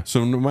 Yeah.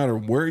 So no matter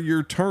where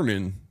you're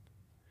turning,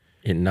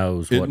 It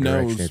knows what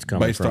direction it's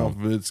coming based from. off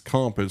of its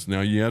compass.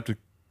 Now you have to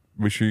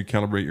be sure you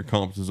calibrate your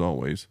compass as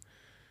always.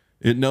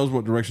 It knows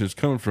what direction it's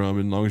coming from,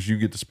 as long as you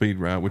get the speed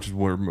right, which is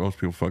where most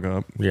people fuck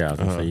up. Yeah, I was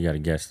gonna say you got to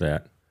guess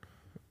that.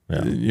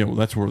 Yeah.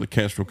 That's where the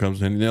Kestrel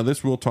comes in. Now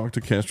this will talk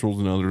to Kestrels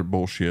and other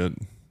bullshit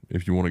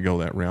if you want to go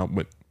that route,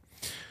 but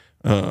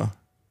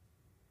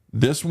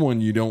this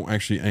one you don't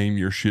actually aim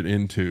your shit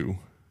into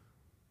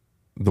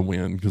the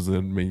wind because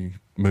that'd be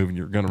moving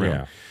your gun around.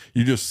 Yeah.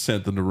 You just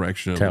set the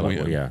direction of Tell the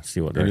it, wind.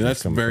 see what I mean, direction that's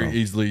it's coming very from.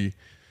 easily.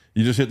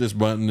 You just hit this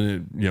button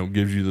and it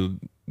gives you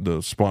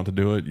the spot to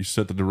do it. You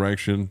set the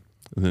direction,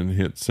 and then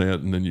hit set,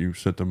 and then you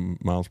set the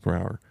miles per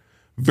hour.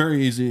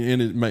 Very easy,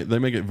 and they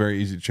make it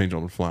very easy to change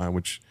on the fly.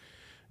 Which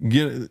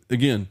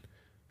again,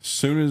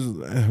 soon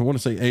as I want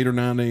to say 8 or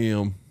 9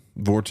 a.m.,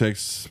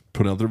 Vortex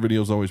put out their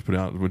videos. Always put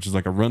out, which is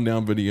like a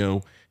rundown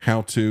video,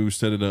 how to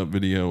set it up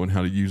video, and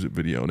how to use it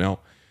video. Now,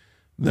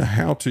 the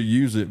how to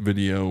use it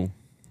video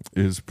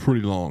is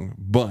pretty long,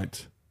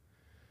 but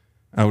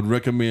I would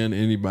recommend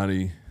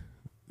anybody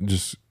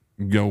just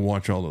go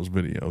watch all those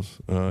videos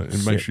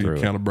and make sure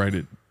you calibrate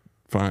it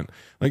fine.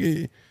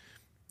 Like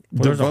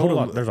there's a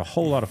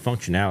whole lot of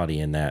functionality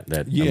in that.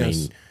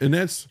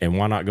 Yes, and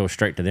why not go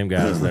straight to them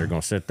guys that are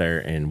going to sit there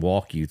and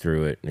walk you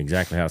through it and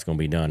exactly how it's going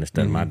to be done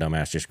instead of my dumb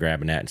ass just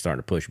grabbing that and starting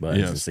to push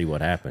buttons and see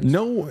what happens.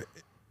 No,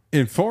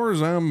 as far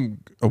as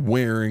I'm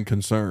aware and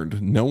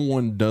concerned, no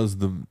one does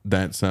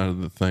that side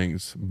of the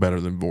things better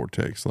than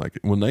Vortex. Like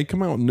when they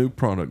come out with new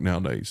product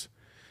nowadays,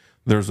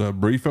 there's a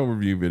brief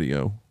overview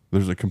video,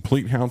 there's a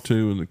complete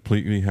how-to and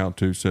completely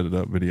how-to set it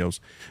up videos.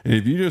 And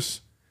if you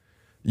just,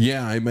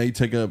 it may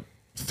take up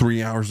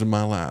 3 hours of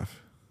my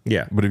life.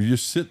 Yeah. But if you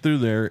just sit through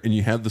there and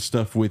you have the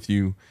stuff with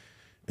you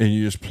and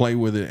you just play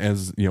with it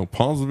as,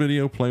 pause the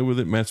video, play with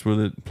it, mess with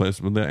it, play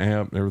with the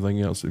app and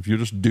everything else. If you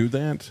just do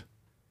that,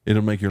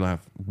 it'll make your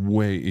life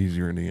way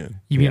easier in the end.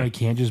 You mean I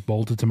can't just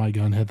bolt it to my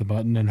gun, hit the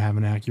button, and have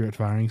an accurate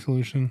firing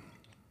solution?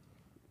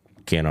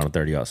 Can on a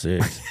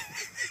 30-06.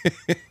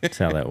 That's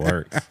how that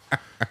works.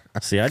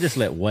 See, I just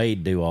let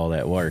Wade do all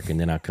that work, and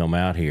then I come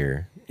out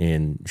here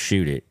and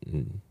shoot it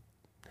and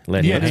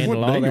let him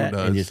handle all that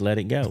and just let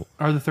it go.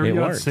 Are the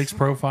 30-06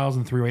 profiles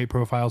and 308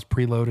 profiles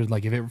preloaded?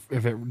 Like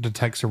if it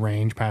detects a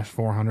range past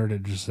 400,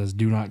 it just says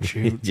 "do not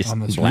shoot" just on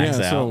the blacks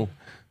screen. out. So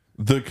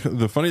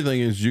the funny thing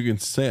is you can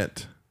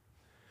set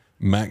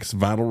max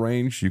vital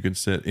range, you can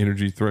set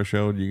energy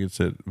threshold, you can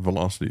set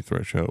velocity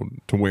threshold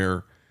to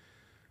where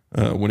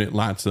when it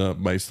lights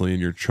up basically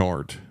in your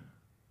chart.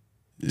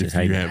 Just,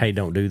 hey,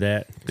 don't do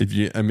that.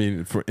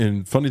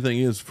 And funny thing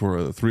is for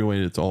a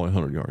 308, it's all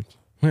 100 yards.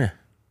 Yeah.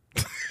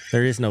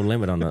 There is no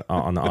limit on the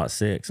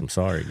OT6. I'm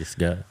sorry, just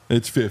go.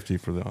 It's 50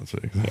 for the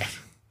OT6. Yeah.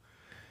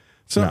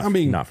 So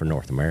not for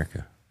North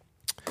America.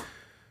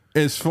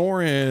 As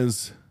far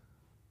as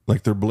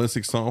like their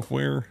ballistic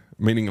software,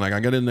 meaning like I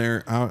got in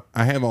there,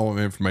 I have all of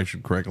the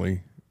information correct.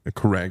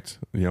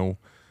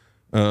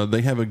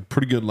 They have a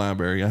pretty good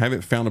library. I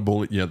haven't found a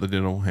bullet yet that they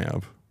don't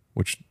have,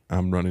 which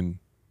I'm not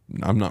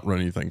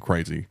running anything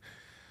crazy.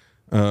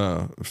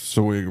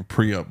 So we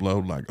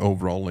pre-upload like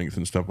overall length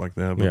and stuff like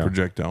that, the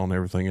projectile and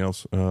everything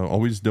else.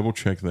 Always double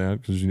check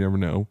that because you never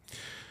know.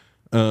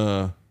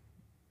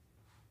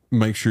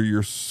 Make sure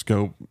your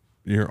scope,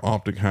 your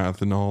optic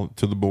height and all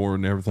to the bore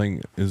and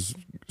everything is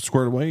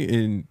squared away,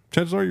 and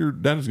chances are your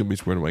data's going to be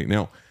squared away.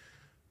 Now,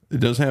 it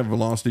does have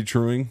velocity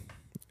truing,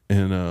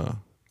 and I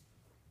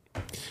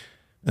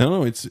don't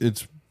know,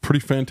 it's pretty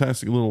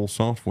fantastic little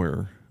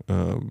software.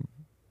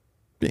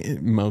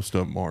 Most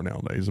of them are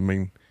nowadays. I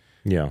mean,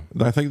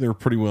 I think they're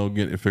pretty well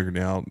getting it figured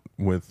out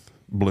with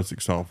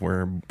ballistic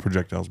software and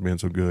projectiles being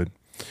so good.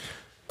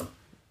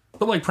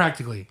 But like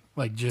practically,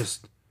 like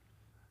just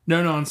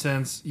no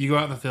nonsense. You go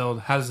out in the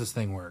field. How does this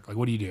thing work? Like,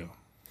 what do you do?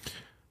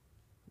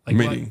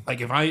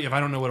 Like if I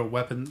don't know what a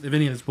weapon, if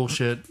any of this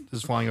bullshit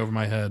is flying over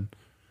my head,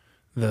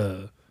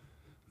 the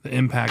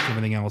impact,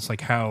 everything else,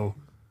 like how,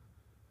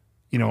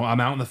 I'm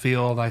out in the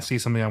field, I see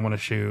something I want to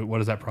shoot. What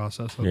does that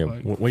process look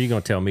like? What are you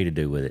going to tell me to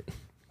do with it?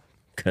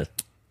 'Cause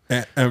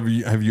have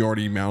you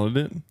already mounted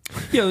it?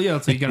 Yeah.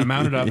 So you got to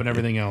mount it up and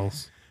everything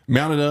else.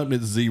 Mount it up and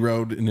it's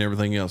zeroed and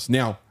everything else.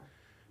 Now,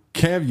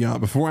 caveat,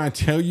 before I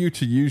tell you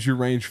to use your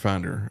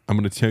rangefinder, I'm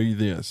going to tell you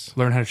this.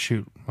 Learn how to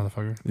shoot,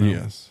 motherfucker. No.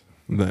 Yes.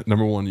 That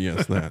number one,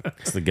 yes, that.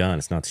 It's the gun,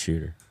 it's not the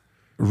shooter.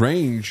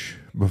 Range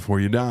before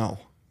you dial.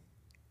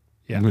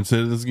 Yeah. I'm going to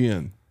say this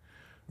again.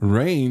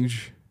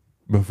 Range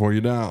before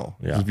you dial.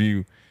 Yeah. If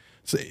you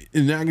say,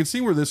 and I can see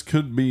where this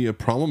could be a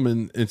problem,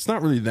 and it's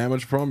not really that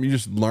much a problem. You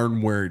just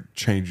learn where it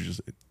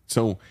changes it.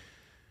 So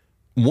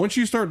once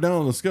you start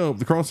dialing the scope,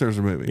 the crosshairs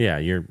are moving. Yeah,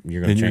 you're going to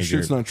change and your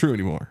shit's not true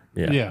anymore.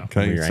 Yeah.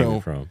 Okay. So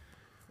from.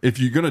 if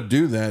you're going to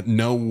do that,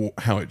 know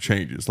how it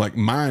changes. Like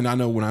mine, I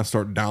know when I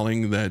start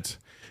dialing that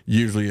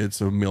usually it's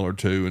a mil or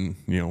two, and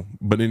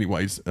but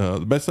anyways,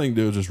 the best thing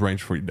to do is just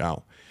range before you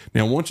dial.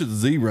 Now, once it's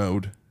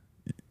zeroed,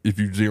 if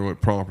you zero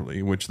it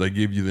properly, which they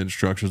give you the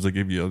instructions, they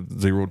give you a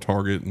zero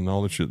target and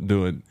all that shit to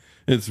do it.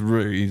 It's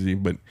very easy,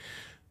 but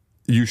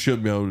you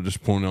should be able to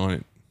just point on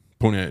it,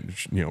 point at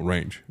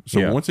range.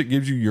 So once it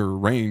gives you your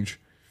range,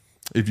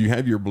 if you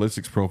have your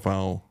ballistics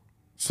profile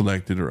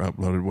selected or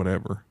uploaded,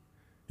 whatever,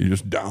 you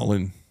just dial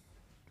in,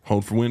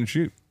 hold for wind, and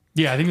shoot.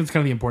 Yeah, I think that's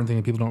kind of the important thing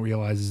that people don't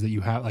realize is that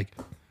you have, like,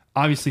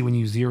 obviously when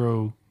you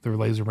zero the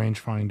laser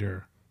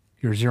rangefinder,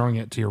 you're zeroing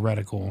it to your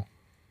reticle,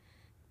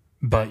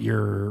 but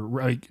you're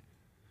like,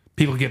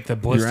 people get the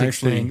ballistics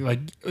thing, like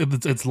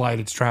it's light,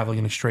 it's traveling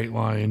in a straight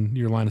line,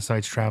 your line of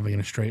sight's traveling in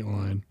a straight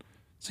line,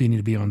 so you need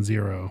to be on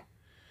 0.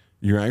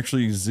 You're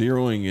actually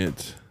zeroing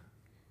it.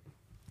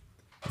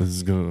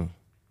 It's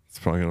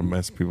probably gonna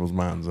mess people's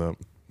minds up.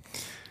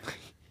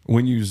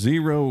 When you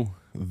zero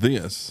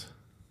this,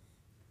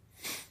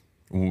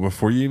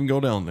 before you even go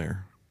down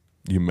there,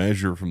 you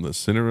measure from the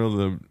center of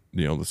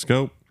the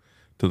scope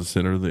to the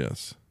center of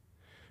this,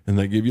 and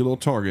they give you a little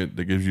target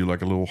that gives you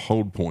like a little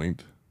hold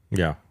point.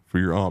 Yeah, for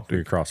your optic, for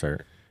your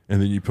crosshair,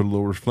 and then you put a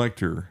little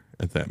reflector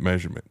at that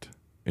measurement,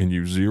 and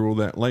you zero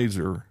that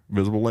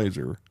visible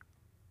laser,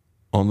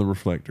 on the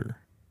reflector.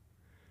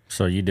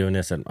 So you doing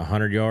this at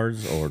 100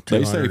 yards or 200?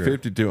 They say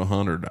 50 to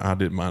 100. I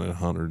did mine at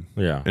 100.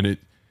 Yeah, and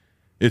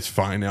it's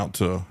fine out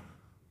to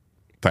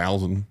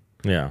 1,000.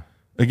 Yeah,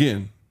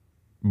 again.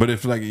 But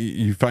if like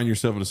you find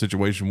yourself in a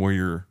situation where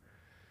you're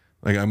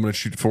like, I'm going to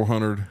shoot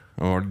 400,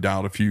 I already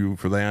dialed a few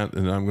for that,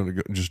 and I'm going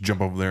to just jump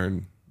over there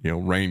and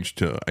range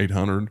to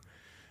 800,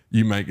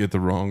 you might get the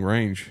wrong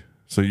range.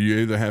 So you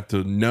either have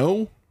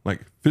to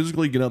like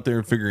physically get out there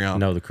and figure out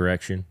the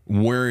correction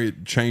where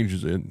it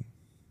changes it,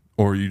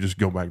 or you just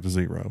go back to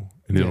 0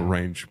 and it'll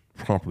range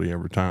properly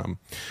every time.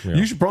 Yeah.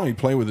 You should probably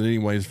play with it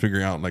anyways,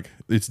 figure out like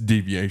its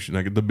deviation,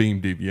 like the beam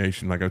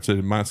deviation. Like I said,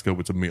 in my scope,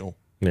 it's a mil,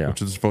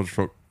 which is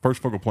the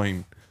first focal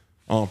plane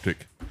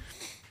optic.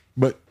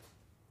 But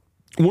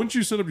once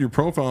you set up your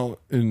profile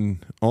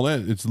and all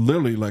that, it's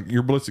literally like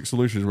your ballistic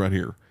solution is right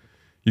here.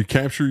 You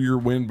capture your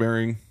wind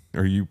bearing,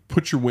 or you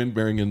put your wind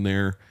bearing in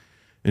there,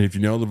 and if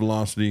you know the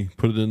velocity,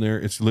 put it in there.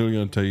 It's literally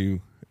going to tell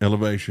you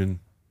elevation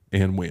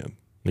and wind.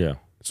 Yeah.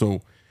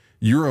 So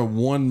you're a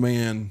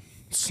one-man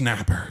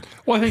snapper.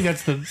 Well, I think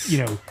that's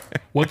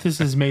what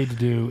this is made to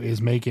do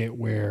is make it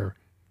where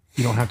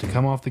you don't have to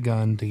come off the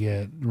gun to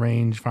get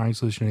range, firing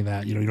solution, any of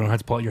that. You don't have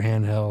to pull out your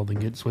handheld and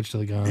get switched to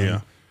the gun.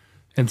 Yeah.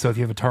 And so if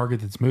you have a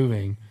target that's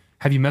moving,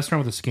 have you messed around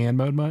with the scan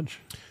mode much?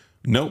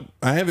 Nope.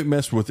 I haven't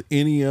messed with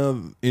any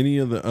of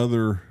the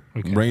other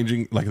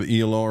ranging, like the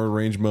ELR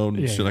range mode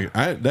and shit.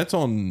 Like that's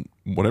on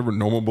whatever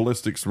normal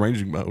ballistics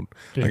ranging mode.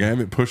 Yeah. Like I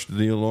haven't pushed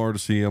the ELR to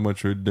see how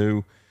much it would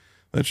do.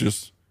 That's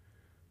just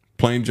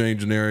plain Jane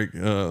generic.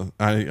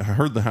 I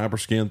heard the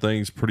hyperscan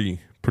thing's pretty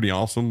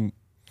awesome.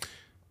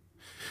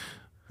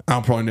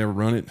 I'll probably never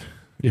run it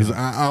because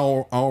I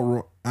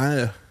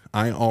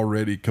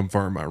already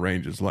confirm my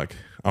ranges. Like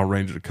I'll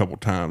range it a couple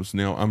times.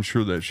 Now I'm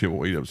sure that shit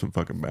will eat up some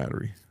fucking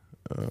battery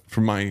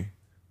for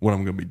what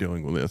I'm going to be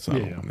doing with this. I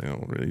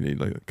don't really need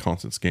like a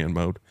constant scan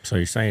mode. So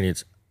you're saying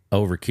it's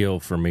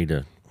overkill for me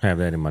to have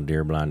that in my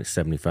deer blind at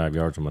 75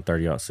 yards on my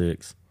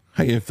 30-06?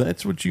 Hey, if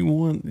that's what you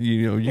want,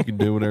 you can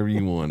do whatever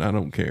you want. I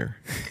don't care.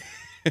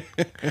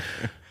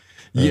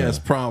 Yes,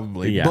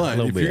 probably. Yeah, but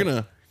if you're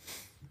going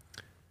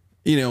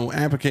to,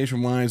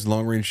 application wise,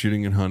 long range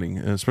shooting and hunting,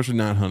 especially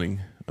not hunting.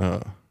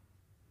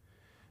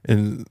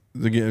 And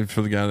again,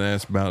 for the guy that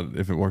asked about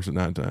if it works at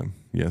nighttime,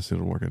 yes,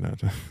 it'll work at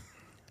nighttime.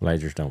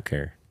 Lasers don't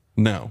care.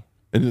 No.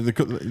 And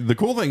the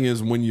cool thing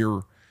is when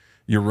you're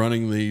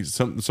running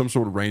some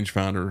sort of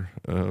rangefinder,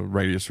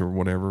 radius or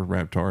whatever,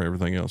 Raptor,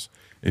 everything else.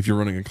 If you're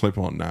running a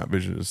clip-on night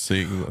vision, is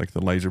seeing like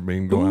the laser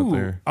beam go out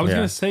there. I was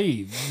going to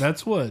say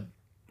that's what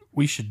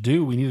we should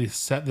do. We need to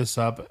set this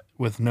up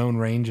with known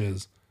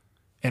ranges,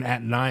 and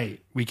at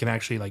night we can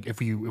actually, like, if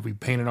we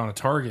paint it on a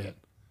target,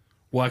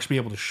 we'll actually be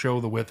able to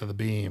show the width of the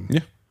beam.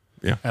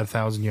 Yeah. At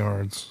 1,000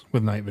 yards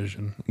with night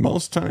vision.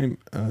 Most time,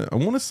 I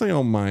want to say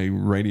on my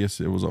radius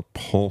it was a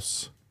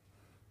pulse,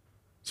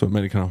 so it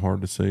made it kind of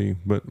hard to see.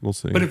 But we'll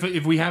see. But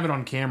if we have it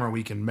on camera,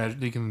 we can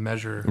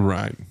measure.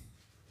 Right.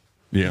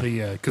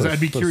 Yeah. Because I'd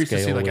be curious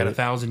to see, like, at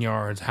 1,000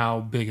 yards, how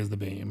big is the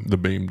beam? The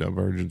beam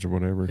divergence or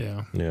whatever.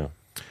 Yeah.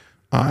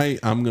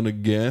 I'm gonna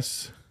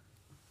guess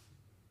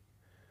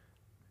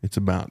it's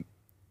about.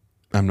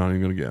 I'm not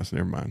even gonna guess.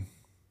 Never mind.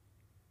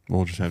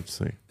 We'll just have to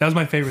see. That was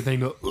my favorite thing.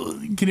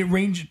 Can it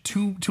range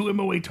two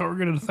MOA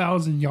target at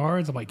 1,000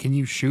 yards? I'm like, can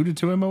you shoot a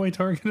 2 MOA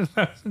target at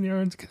 1,000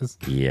 yards? Because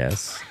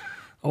yes,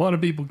 a lot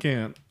of people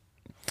can't.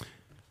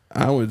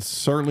 I would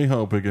certainly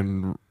hope it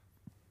can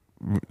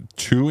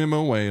 2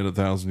 MOA at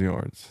 1,000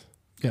 yards.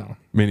 Yeah,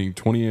 meaning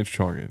 20-inch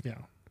target. Yeah,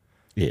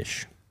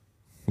 ish.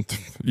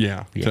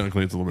 Yeah,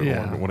 technically it's a little bit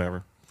more, but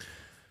whatever.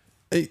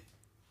 Hey.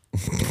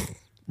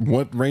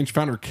 What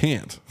rangefinder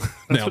can't?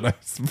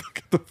 That's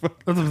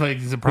the thing.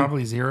 Is it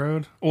probably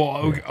zeroed?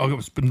 Well,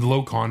 it's been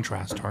low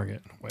contrast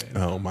target. Wait.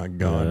 Oh my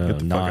god! Get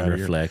the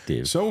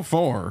non-reflective. So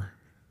far,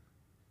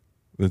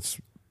 it's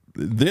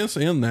this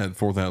and that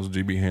 4,000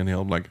 GB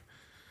handheld. Like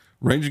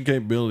ranging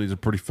capabilities are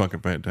pretty fucking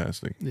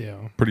fantastic.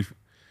 Yeah.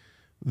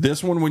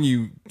 This one, when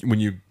you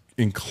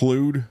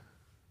include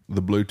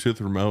the Bluetooth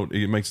remote,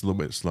 it makes it a little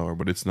bit slower,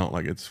 but it's not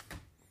like it's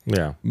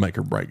make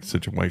or break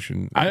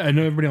situation. I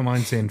know everybody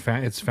online saying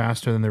it's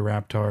faster than the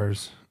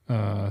Raptors.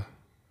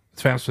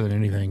 It's faster than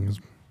anything.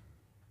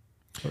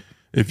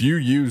 If you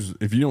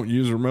don't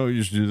use a remote,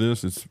 you just do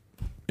this. It's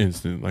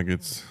instant. Like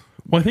it's.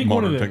 Well, I think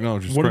one of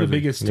technology. the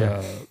biggest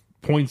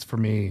points for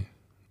me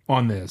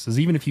on this is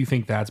even if you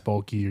think that's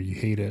bulky or you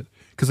hate it,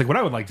 because like what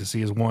I would like to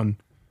see is one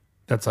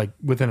that's like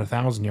within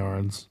 1,000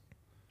 yards,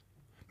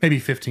 maybe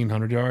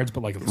 1,500 yards,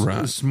 but like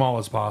as small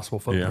as possible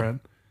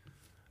footprint.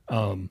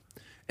 Yeah.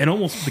 And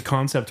almost the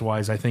concept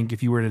wise, I think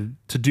if you were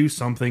to do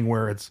something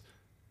where it's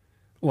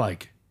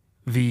like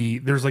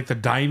there's like the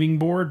diving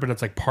board, but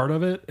it's like part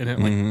of it, and it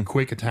like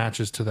quick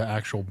attaches to the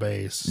actual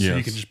base, so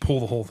you can just pull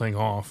the whole thing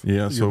off.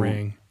 Yeah, your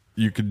ring.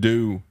 You could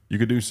do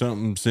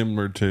something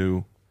similar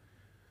to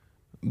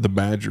the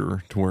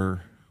Badger, to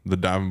where the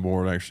diving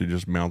board actually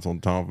just mounts on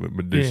top of it,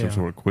 but do some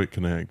sort of quick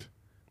connect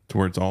to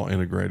where it's all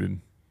integrated.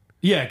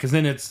 Yeah, because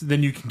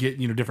then you can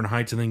get different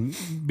heights and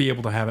then be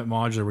able to have it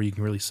modular where you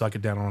can really suck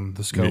it down on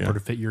the scope or to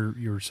fit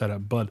your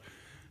setup. But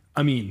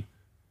I mean,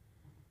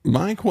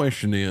 my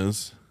question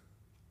is,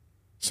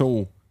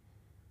 so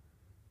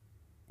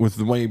with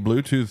the way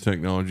Bluetooth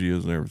technology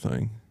is and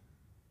everything,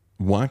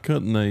 why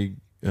couldn't they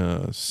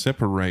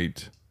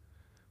separate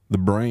the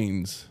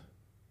brains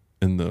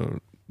and the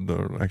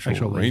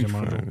actual range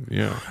module?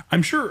 Yeah,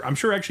 I'm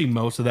sure actually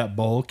most of that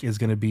bulk is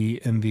going to be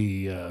in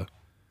the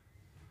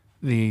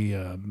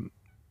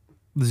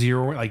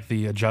zero, like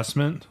the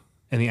adjustment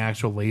and the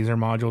actual laser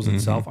modules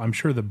itself. I'm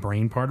sure the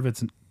brain part of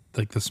it's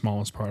like the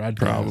smallest part. I'd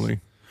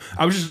probably.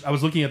 Guess. I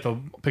was looking at the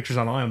pictures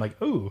online. I'm like,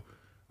 oh,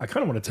 I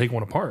kind of want to take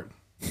one apart.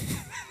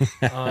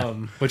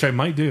 Which I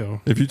might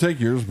do. If you take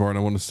yours apart, I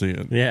want to see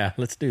it. Yeah,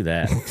 let's do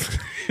that.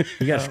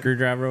 You got a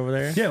screwdriver over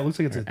there? Yeah, it looks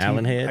like it's a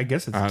Allen head. I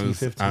guess it's a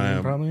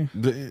T15 probably.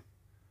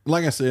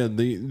 Like I said,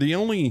 the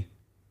only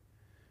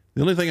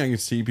thing I can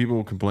see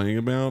people complaining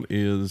about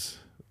is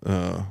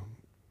when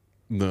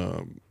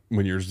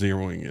you're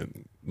zeroing it,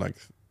 like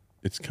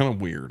it's kind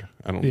of weird.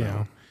 I don't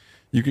know.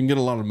 You can get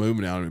a lot of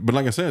movement out of it, but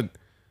like I said,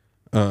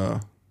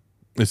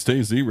 it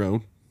stays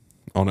zeroed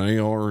on an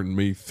AR and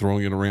me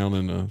throwing it around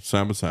in a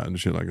side by side and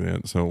shit like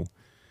that. So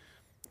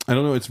I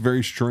don't know. It's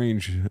very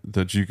strange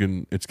that you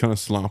can. It's kind of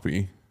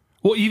sloppy.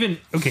 Well,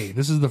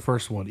 this is the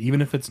first one.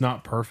 Even if it's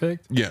not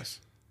perfect,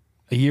 yes,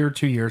 a year or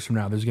 2 years from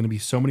now, there's going to be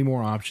so many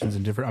more options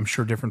and different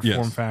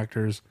form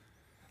factors.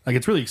 Like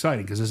it's really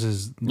exciting because this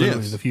is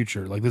literally the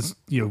future. Like this,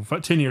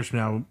 10 years from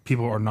now,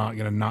 people are not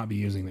going to not be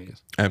using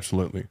these.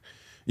 Absolutely.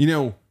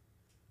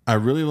 I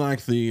really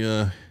like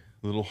the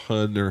little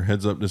HUD or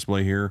heads up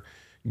display here.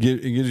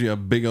 It gives you a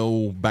big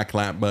old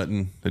backlight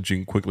button that you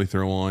can quickly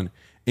throw on,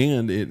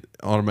 and it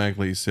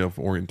automatically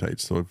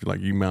self-orientates. So if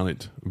you mount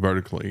it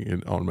vertically,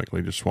 it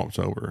automatically just swaps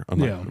over,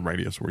 unlike the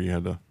radius where you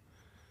had to.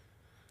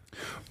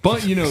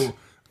 But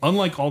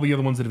unlike all the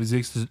other ones that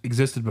have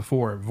existed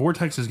before,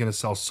 Vortex is going to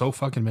sell so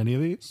fucking many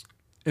of these.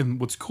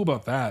 And what's cool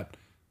about that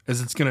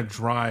is it's going to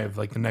drive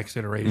like the next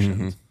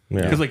iterations.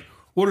 Because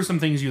what are some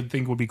things you'd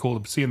think would be cool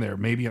to see in there?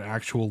 Maybe an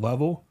actual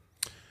level.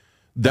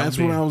 That's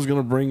what I was going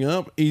to bring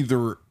up.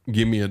 Either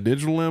give me a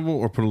digital level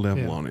or put a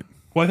level on it.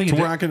 Well, I think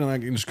where I can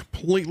just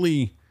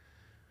completely,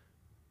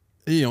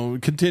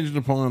 contingent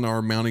upon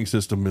our mounting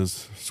system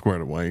is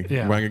squared away.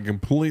 Yeah. Where I can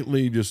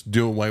completely just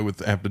do away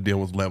with have to deal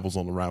with levels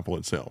on the rifle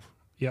itself.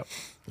 Yep.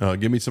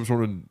 Give me some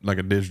sort of like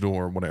a digital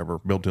or whatever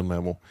built-in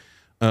level.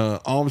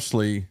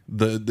 Obviously,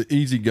 the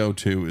easy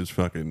go-to is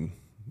fucking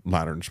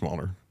lighter and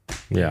smaller.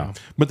 Yeah.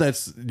 But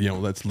that's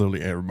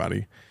literally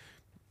everybody.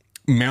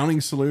 Mounting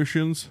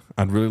solutions,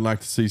 I'd really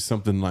like to see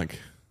something like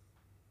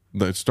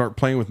that. Start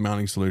playing with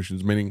mounting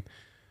solutions, meaning,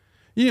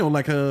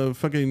 like a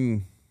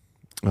fucking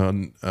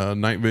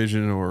night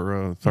vision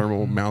or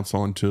thermal mounts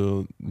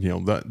onto,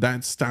 that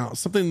style,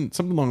 something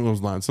along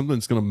those lines. Something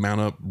that's going to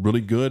mount up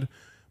really good,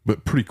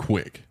 but pretty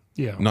quick.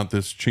 Yeah. Not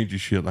this changey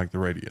shit like the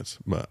Radius,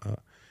 but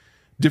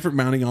different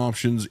mounting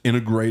options,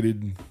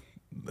 integrated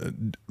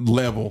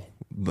level.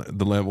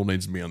 The level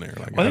needs to be on there.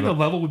 Like, I think the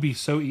level would be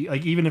so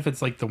like even if it's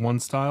like the one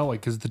style,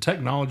 like because the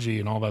technology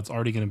and all that's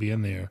already going to be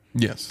in there.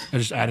 Yes, and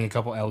just adding a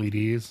couple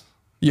LEDs.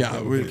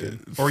 Yeah,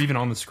 or even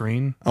on the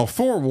screen. I'll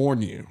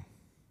forewarn you: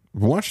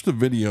 watch the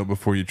video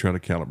before you try to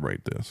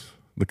calibrate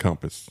the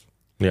compass.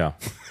 Yeah,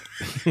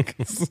 it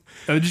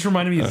just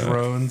reminded me of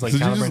drones, like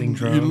calibrating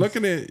drones. You're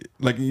looking at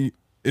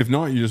if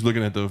not, you're just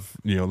looking at the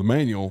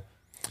manual,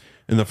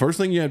 and the first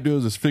thing you have to do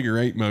is this figure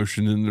 8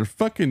 motion, and they're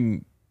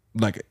fucking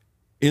like.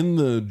 In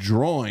the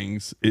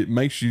drawings, it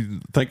makes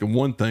you think of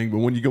one thing, but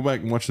when you go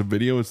back and watch the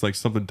video, it's like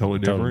something totally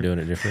different. Doing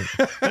it different.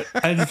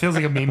 And it feels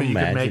like a meme that you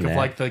could make of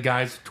like the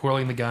guys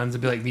twirling the guns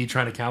and be like me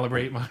trying to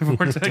calibrate my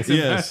Vortex.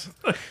 Yes.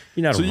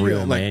 You're not a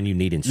real man. You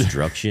need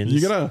instructions.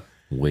 You gotta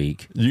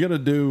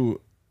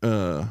do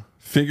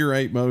figure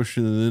 8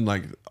 motion and then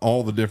like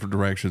all the different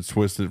directions,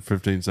 twisted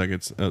 15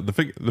 seconds.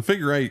 The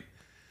figure 8,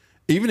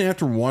 even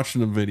after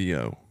watching the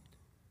video,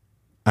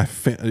 I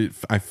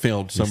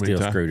failed so many still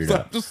times. screwed it So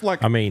up. I'm just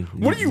like, I mean,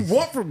 what do you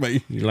want from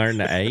me? You learn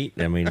the 8.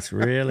 I mean, it's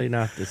really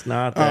not. It's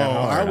not Oh, that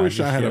hard. I wish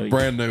I had show a you.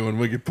 brand new one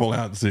we could pull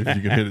out and see if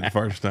you can hit it the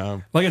first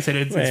time. Like I said,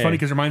 it's Man. funny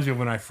because it reminds me of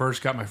when I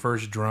first got my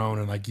first drone,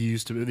 and like they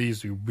used to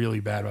be really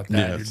bad about that.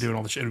 Yes. You're doing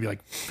all the shit. It'd be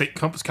like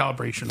compass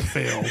calibration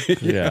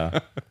failed. Yeah.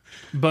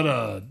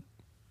 But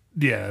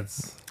yeah,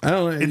 it's I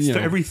don't know. it's you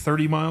know, every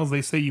 30 miles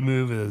they say you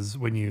move is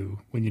when you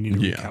need to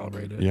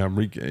recalibrate it. Yeah,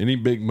 any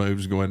big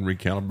moves, go ahead and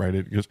recalibrate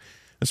it, because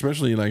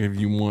especially like if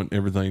you want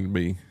everything to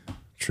be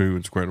true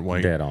and squared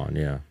away. Dead on.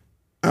 Yeah.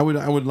 I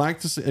would like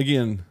to see,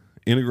 again,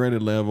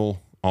 integrated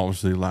level,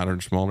 obviously lighter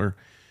and smaller.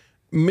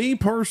 Me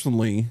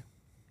personally,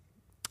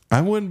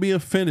 I wouldn't be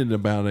offended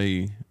about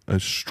a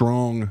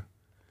strong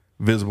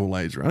visible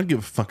laser. I don't give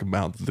a fuck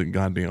about the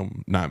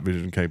goddamn night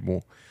vision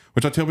capable,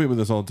 which I tell people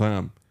this all the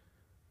time.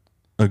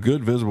 A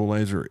good visible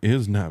laser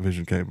is night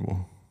vision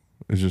capable.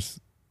 It's just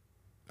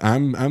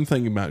I'm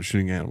thinking about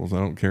shooting animals. I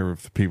don't care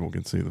if the people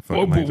can see the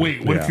fucking Oh, but laser.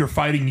 wait, what if you're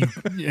fighting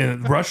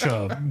in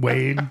Russia,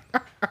 Wade?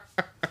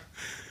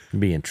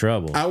 Be in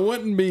trouble. I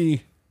wouldn't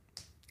be.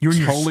 You're in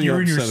your, Totally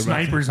you're in your upset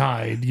about sniper's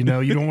hide. You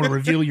know, you don't want to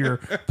reveal your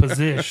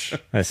position.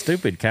 A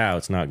stupid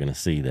coyote's not going to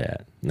see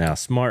that. Now,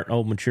 smart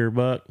old mature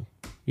buck,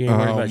 you ain't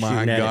worried Oh about my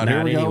shooting that god! at Here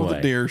night we go anyway. with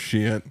the deer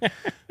shit.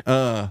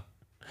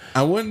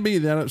 I wouldn't be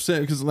that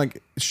upset because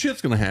like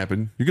shit's gonna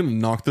happen. You're gonna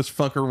knock this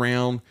fucker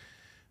around.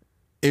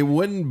 It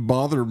wouldn't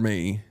bother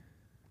me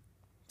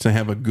to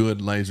have a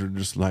good laser,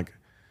 just like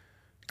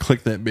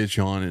click that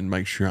bitch on and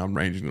make sure I'm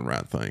ranging the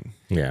right thing.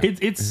 Yeah.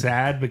 It's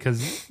sad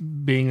because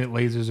being that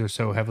lasers are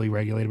so heavily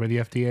regulated by the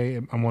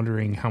FDA, I'm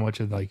wondering how much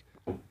of like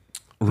the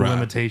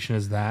limitation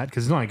is that,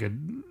 because it's not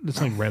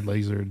like red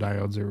laser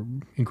diodes are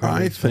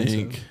incredibly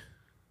expensive.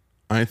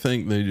 I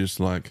think they just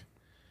like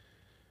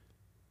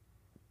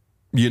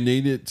you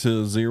need it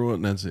to zero it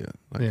and that's it.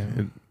 Like,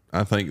 Yeah.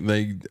 I think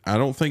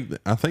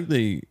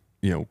they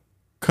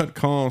cut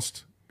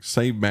cost,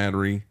 save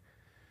battery,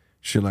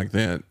 shit like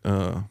that.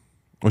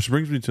 Which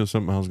brings me to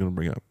something I was going to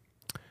bring up.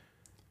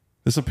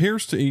 This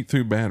appears to eat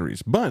through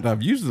batteries, but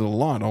I've used it a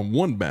lot on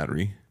one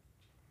battery.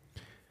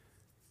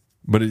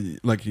 But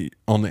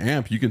on the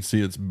app, you can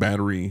see its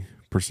battery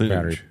percentage.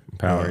 Battery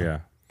power, yeah.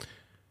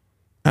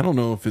 I don't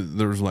know if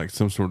there's like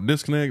some sort of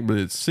disconnect, but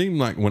it seemed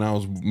like when I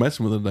was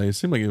messing with it today, it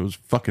seemed like it was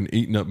fucking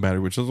eating up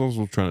battery, which I was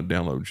also trying to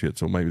download shit,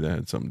 so maybe that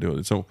had something to do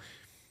with it.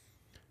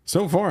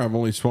 So far, I've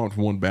only swapped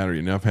one battery,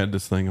 and I've had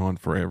this thing on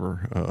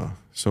forever.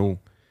 So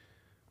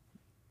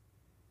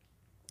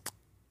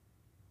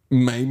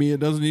maybe it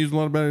doesn't use a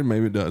lot of battery,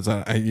 maybe it does.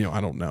 I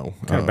don't know.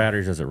 What kind of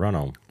batteries does it run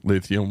on?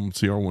 Lithium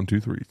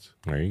CR123s.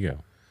 There you go.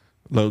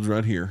 Loads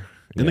right here.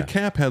 And the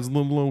cap has a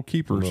little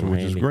keeper, which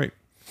is handy. great.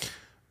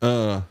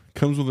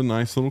 Comes with a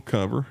nice little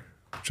cover,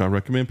 which I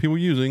recommend people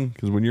using,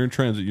 because when you're in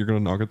transit, you're going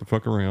to knock it the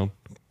fuck around.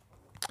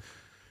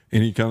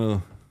 Any kind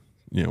of,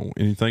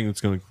 anything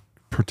that's going to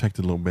protect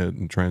it a little bit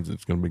in transit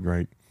is going to be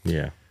great.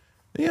 Yeah.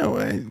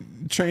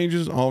 It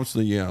changes,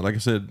 obviously, yeah. Like I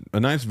said,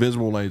 a nice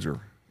visible laser.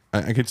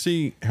 I could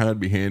see how it'd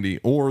be handy,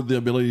 or the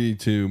ability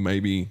to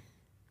maybe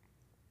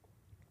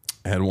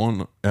add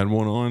one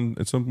on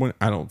at some point.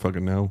 I don't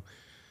fucking know.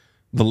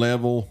 The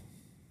level,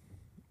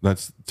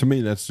 that's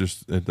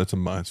a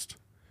must.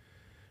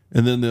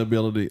 And then the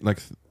ability, like,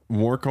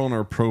 work on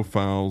our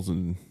profiles,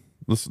 and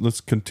let's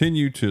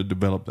continue to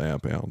develop the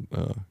app out,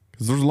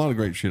 because there's a lot of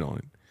great shit on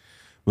it.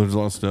 But there's a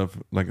lot of stuff,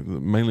 like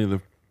mainly the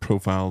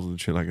profiles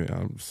and shit like that.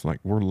 I'm just like,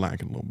 we're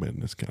lacking a little bit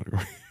in this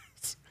category.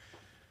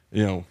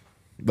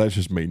 That's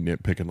just me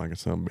nitpicking like a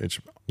son of a bitch.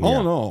 All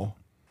in all,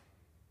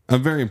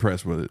 I'm very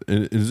impressed with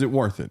it. Is it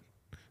worth it?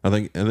 I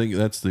think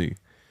that's the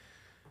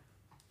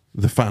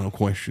final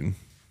question.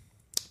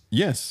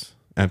 Yes,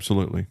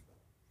 absolutely.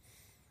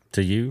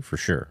 To you, for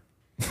sure.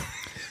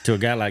 To a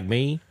guy like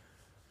me,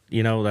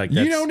 you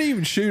don't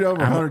even shoot over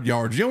 100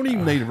 yards. You don't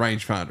even need a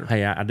rangefinder.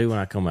 Hey, I do when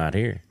I come out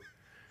here.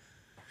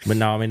 But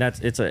no, I mean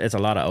it's a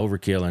lot of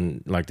overkill,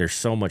 and like there's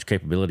so much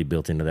capability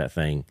built into that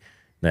thing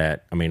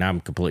that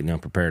I'm completely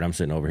unprepared. I'm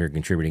sitting over here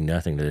contributing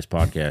nothing to this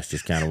podcast,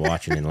 just kind of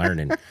watching and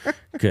learning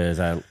because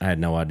I had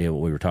no idea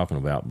what we were talking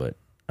about. But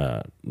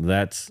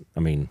that's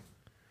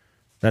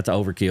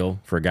overkill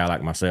for a guy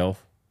like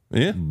myself.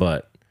 Yeah.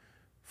 But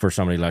for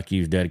somebody like you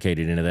who's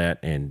dedicated into that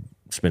and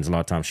spends a lot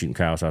of time shooting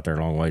coyotes out there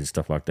long ways and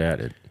stuff like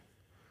that.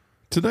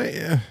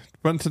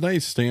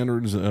 Today's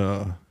standards,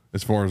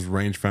 as far as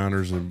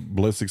rangefinders and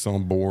ballistics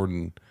on board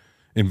and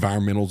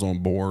environmentals on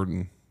board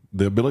and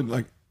the ability,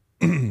 like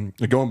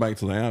going back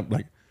to the app,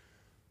 like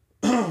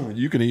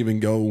you can even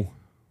go,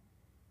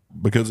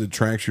 because it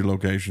tracks your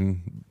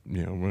location,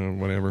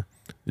 whatever,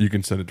 you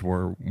can set it to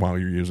where while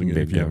you're using it,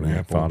 if you have an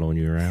app following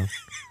you around.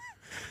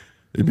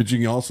 But you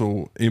can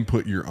also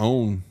input your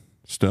own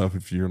stuff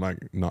if you're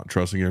like not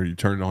trusting it, or you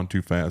turn it on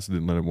too fast,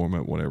 didn't let it warm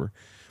up, whatever.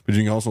 But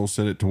you can also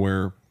set it to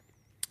where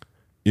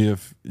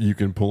if you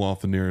can pull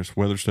off the nearest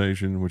weather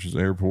station, which is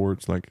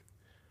airports, like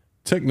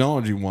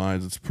technology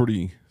wise, it's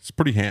pretty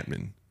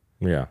happening.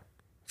 Yeah.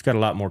 It's got a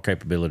lot more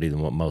capability than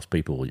what most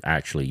people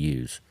actually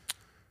use.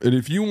 And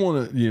if you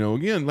want to,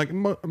 again, like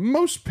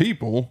most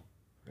people,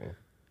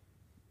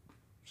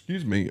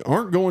 excuse me,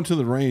 aren't going to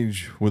the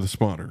range with a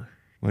spotter.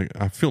 Like,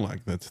 I feel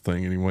like that's the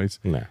thing anyways.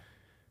 No.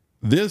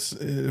 This,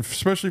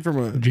 especially from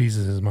a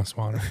Jesus is my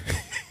spotter.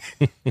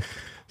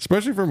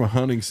 especially from a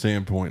hunting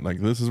standpoint, like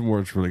this is where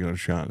it's really going to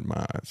shine in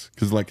my eyes.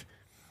 Because like,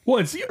 well,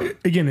 it's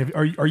again,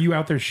 are you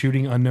out there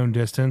shooting unknown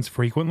distance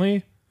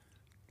frequently?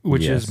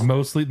 Which Yes. is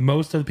most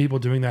of the people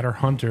doing that are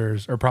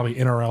hunters or probably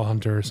NRL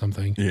hunter or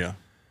something. yeah,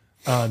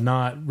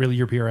 Not really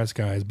your PRS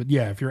guys, but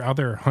yeah, if you're out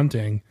there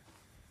hunting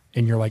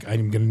and you're like,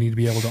 I'm going to need to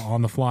be able to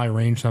on the fly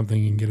range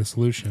something and get a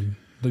solution.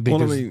 Like Well, I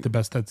there's mean- the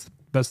best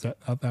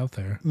out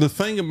there. the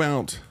thing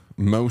about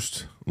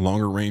most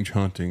longer range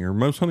hunting or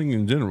most hunting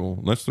in general,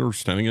 unless they're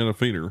standing at a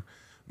feeder,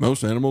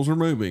 most animals are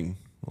moving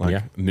like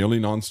Yeah. nearly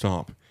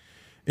nonstop.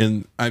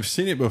 And I've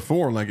seen it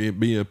before, like it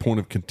be a point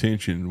of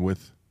contention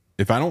with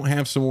if I don't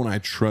have someone I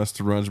trust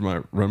to run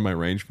my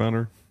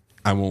rangefinder,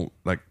 I won't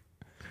like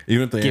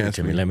even if they Give it ask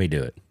to me. Let me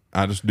do it.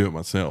 I just do it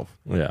myself.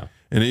 Yeah.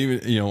 And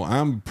even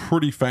I'm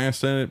pretty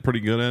fast at it, pretty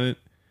good at it.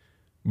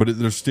 But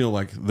there's still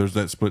like there's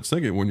that split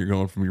second when you're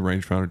going from your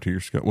rangefinder to your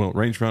scope. Well,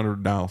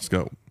 rangefinder dial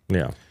scope.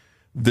 Yeah.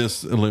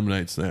 This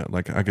eliminates that.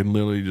 Like I can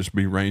literally just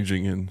be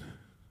ranging and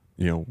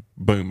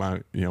boom.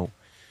 I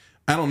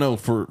don't know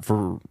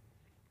for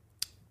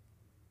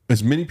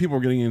as many people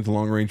are getting into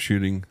long range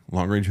shooting,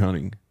 long range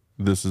hunting.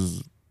 This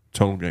is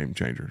total game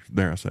changer.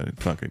 There, I said it.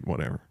 Fuck it,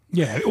 whatever.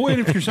 Yeah. Well, and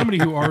if you're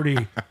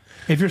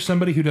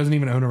somebody who doesn't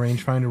even own a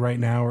rangefinder right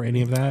now or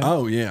any of that,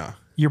 Oh yeah,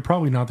 you're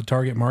probably not the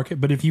target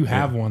market. But if you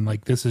have one,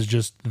 like this is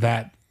just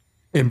that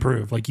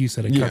improved. Like you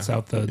said, it cuts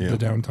out the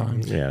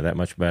downtime. Yeah. That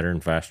much better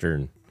and faster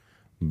and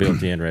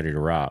built in, ready to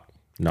rock.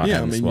 Not yeah. I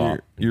having to mean, swap.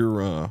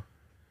 your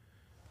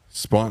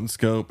spotting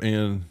scope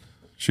and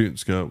shooting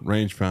scope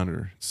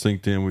rangefinder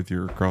synced in with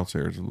your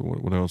crosshairs.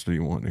 What else do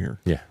you want here?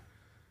 Yeah.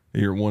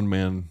 You're one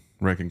man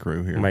wrecking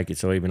crew here. Make it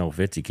so even old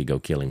Fitzy could go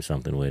kill him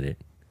something with it.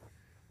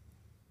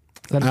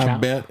 Is that I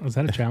bet- Is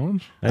that a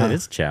challenge?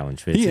 It's a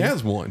challenge, Fitzy. He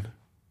has one.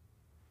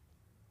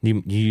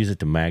 You use it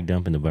to mag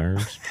dump in the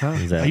berms?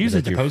 Is that- I use is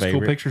it that to your post cool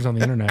favorite? pictures on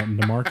the internet and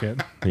to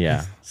market.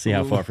 Yeah. See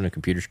how far from the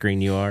computer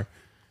screen you are?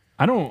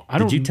 I don't.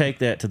 Did you take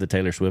that to the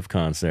Taylor Swift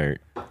concert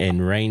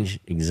and range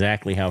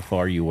exactly how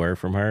far you were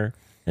from her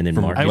and then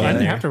mark I it in didn't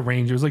there? have to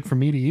range. It was like from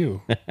me to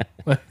you.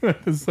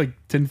 It's like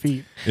 10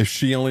 feet. If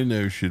she only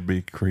knew, she'd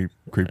be creeped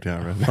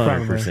out right now.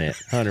 100%.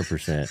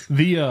 100%.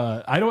 The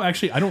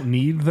I don't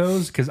need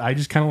those because I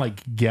just kind of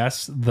like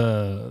guess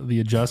the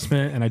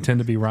adjustment and I tend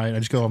to be right. I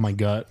just go on my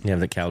gut. You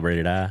have the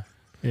calibrated eye?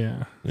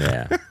 Yeah.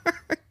 Yeah.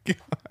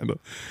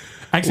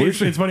 Actually,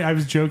 it's funny. I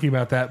was joking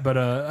about that, but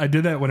I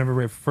did that whenever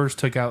we first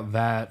took out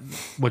that,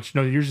 which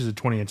no, yours is a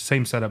 20 inch,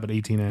 same setup, but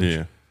 18 inch. Yeah.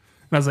 And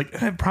I was like,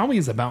 it probably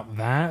is about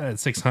that at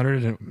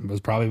 600, and it was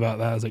probably about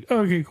that. I was like, oh,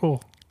 okay,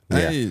 cool.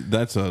 Hey,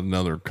 that's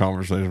another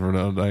conversation for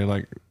another day.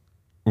 Like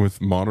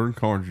with modern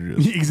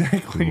cartridges,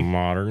 Exactly.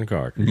 Modern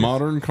card.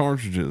 modern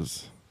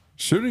cartridges,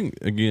 shooting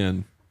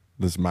again.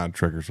 This might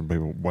trigger some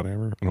people.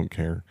 Whatever, I don't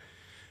care.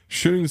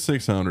 Shooting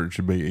 600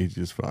 should be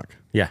easy as fuck.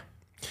 Yeah.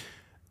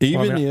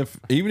 Even Well,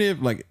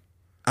 if like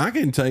I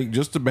can take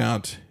just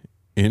about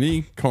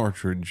any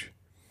cartridge,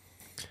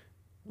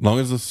 long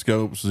as the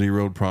scope's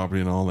zeroed properly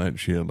and all that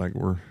shit. Like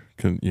we're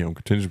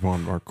contingent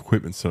upon our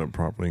equipment set up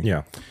properly.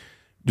 Yeah.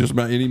 Just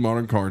about any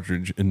modern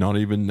cartridge and not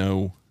even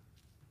know.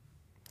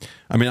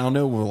 I mean, I'll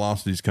know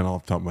velocities kind of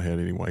off the top of my head,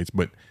 anyways,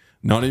 but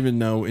not even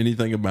know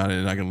anything about it,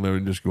 and I can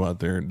literally just go out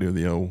there and do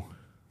the old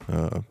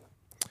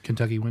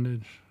Kentucky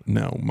windage.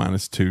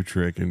 -2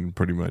 trick and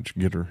pretty much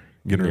get her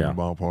in the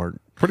ballpark.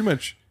 Pretty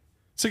much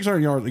 600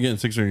 yards. Again,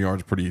 600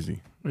 yards is pretty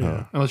easy.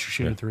 Yeah. Unless you're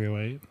shooting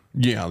 308.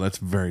 Yeah, that's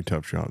a very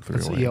tough shot.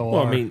 That's 308. ELR.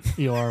 Well, I mean-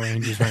 ELR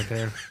range is right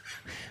there.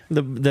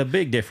 The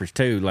big difference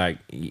too, like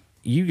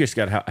you just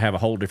got to have a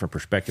whole different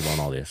perspective on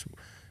all this.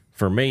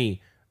 For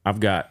me, I've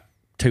got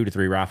 2 to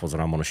 3 rifles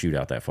that I'm going to shoot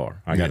out that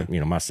far. I got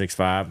my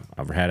 6.5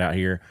 I've had out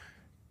here,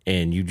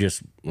 and you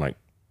just like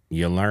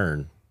you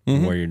learn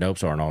where your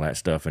dopes are and all that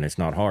stuff, and it's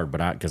not hard.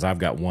 But because I've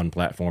got one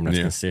platform that's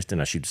consistent,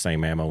 I shoot the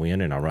same ammo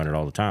in, and I run it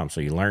all the time, so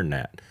you learn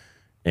that.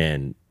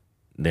 And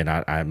then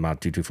I have my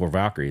 224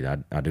 Valkyrie.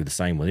 I do the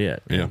same with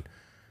it. Yeah. And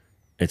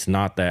it's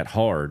not that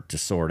hard to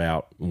sort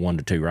out 1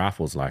 to 2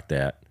 rifles like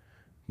that.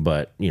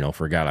 But,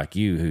 for a guy like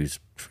you who's,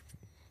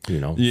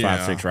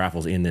 5, 6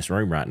 rifles in this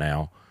room right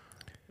now,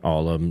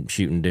 all of them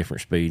shooting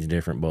different speeds,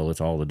 different bullets,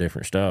 all the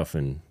different stuff.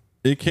 And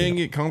It can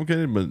get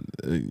complicated, but,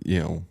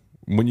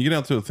 when you get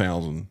out to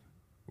 1,000,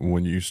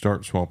 when you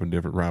start swapping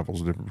different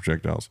rifles, different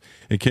projectiles,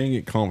 it can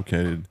get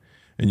complicated.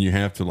 And you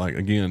have to, like,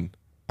 again,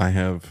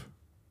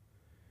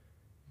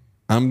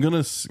 I'm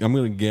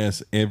gonna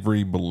guess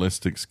every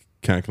ballistics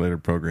calculator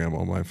program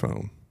on my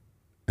phone,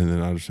 and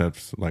then I just have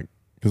to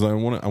because I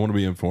want to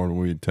be informed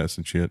when we test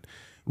and shit.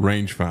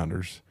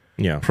 Rangefinders,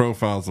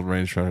 profiles of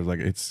rangefinders, like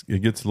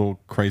it gets a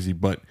little crazy.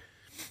 But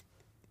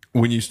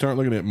when you start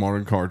looking at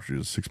modern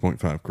cartridges,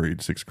 6.5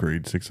 Creed, 6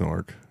 Creed, 6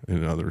 Arc,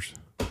 and others,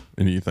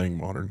 anything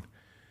modern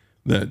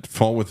that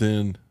fall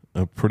within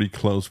a pretty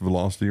close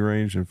velocity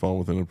range and fall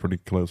within a pretty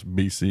close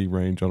BC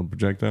range on a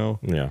projectile.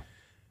 yeah,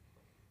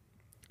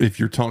 if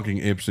you're talking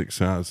IPSC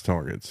size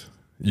targets,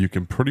 you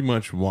can pretty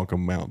much walk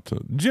them out to,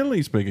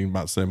 generally speaking,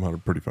 about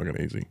 700 pretty fucking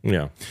easy.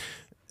 Yeah.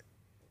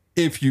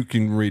 If you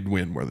can read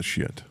wind worth of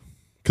shit.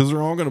 Because they're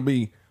going to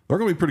be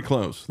pretty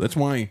close. That's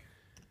why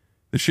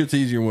the shit's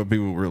easier than what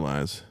people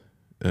realize.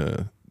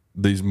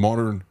 These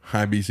modern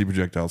high BC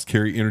projectiles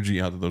carry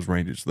energy out of those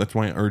ranges. That's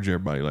why I urge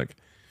everybody, like,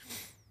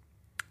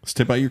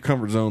 step out of your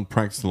comfort zone,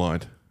 practice a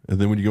lot, and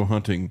then when you go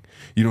hunting,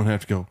 you don't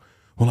have to go,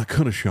 well, I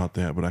could have shot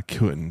that, but I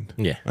couldn't.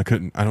 Yeah. I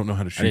couldn't. I don't know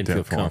how to shoot that I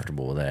didn't feel far.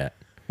 comfortable with that.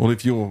 Well,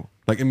 if you'll,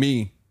 like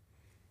me,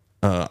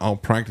 I'll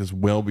practice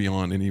well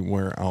beyond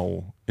anywhere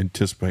I'll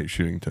anticipate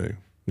shooting to.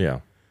 Yeah.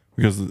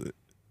 Because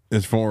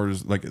as far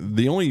as, like,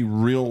 the only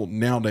real,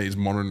 nowadays,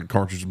 modern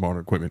cartridges,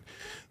 modern equipment,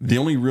 the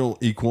only real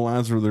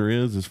equalizer there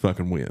is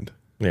fucking wind.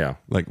 Yeah.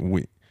 Like,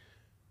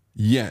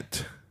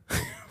 yet,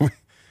 I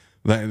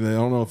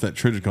don't know if that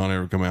Trigicon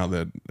ever come out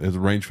that as a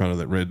rangefinder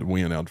that read the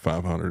wind out to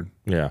 500.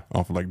 Yeah.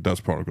 Off of like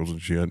dust particles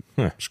and shit.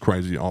 It's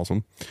crazy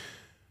awesome.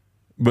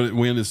 But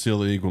wind is still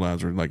the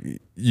equalizer. Like,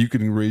 you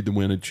can read the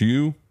wind at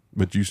you,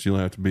 but you still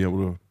have to be able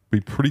to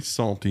be pretty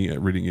salty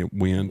at reading it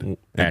wind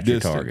At your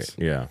distance. target.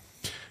 Yeah.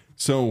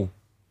 So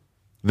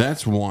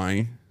that's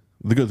why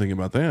the good thing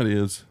about that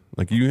is,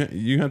 like,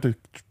 you have to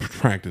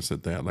practice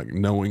at that, like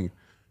knowing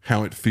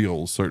how it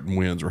feels, certain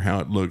winds, or how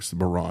it looks, the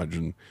barrage,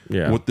 and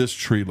what this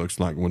tree looks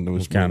like when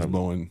those winds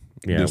blowing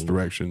this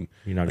direction.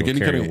 You're not like going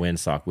to carry a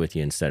windsock with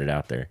you and set it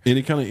out there.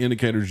 Any kind of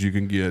indicators you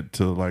can get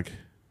to, like,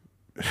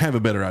 have a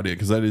better idea,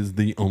 because that is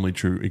the only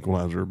true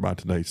equalizer by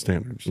today's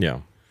standards.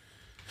 Yeah.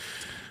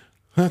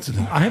 That's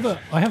enough. I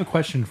have a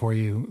question for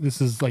you. This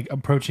is like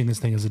approaching this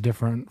thing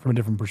from a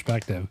different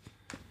perspective.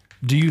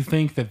 Do you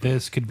think that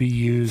this could be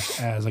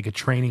used as like a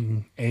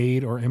training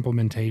aid or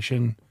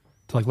implementation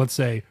to, like, let's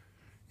say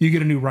you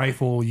get a new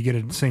rifle, you get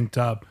it synced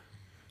up,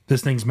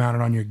 this thing's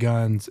mounted on your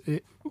guns.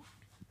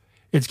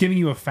 It's getting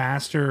you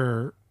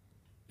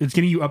it's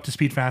getting you up to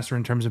speed faster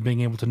in terms of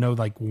being able to know,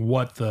 like,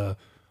 what the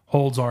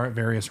holds are at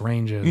various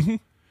ranges. Mm-hmm. Do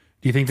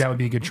you think that would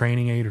be a good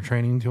training aid or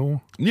training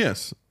tool?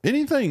 Yes.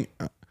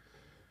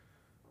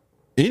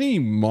 Any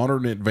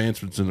modern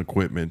advancements in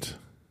equipment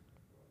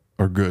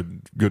are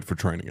good for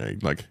training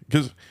aid. Like,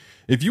 because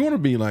if you want to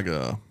be like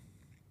a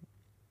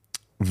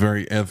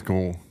very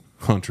ethical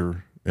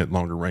hunter at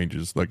longer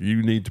ranges, like,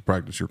 you need to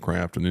practice your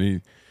craft,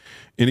 and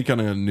any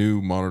kind of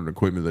new modern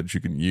equipment that you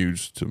can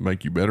use to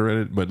make you better at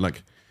it. But,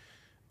 like,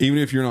 even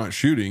if you're not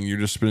shooting, you're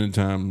just spending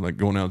time, like,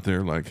 going out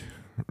there, like,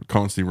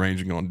 constantly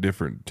ranging on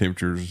different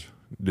temperatures,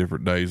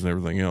 different days, and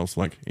everything else.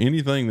 Like,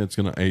 anything that's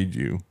going to aid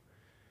you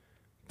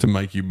to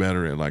make you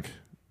better at, like,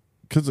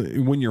 because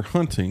when you're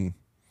hunting,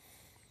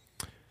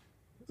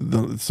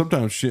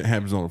 sometimes shit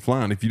happens on the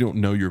fly, and if you don't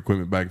know your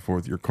equipment back and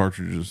forth, your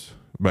cartridges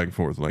back and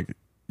forth, like,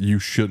 you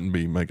shouldn't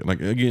be making,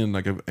 like, again,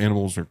 like, if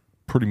animals are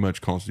pretty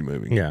much constantly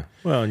moving. Yeah.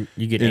 Well,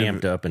 you get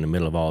amped up in the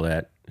middle of all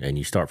that, and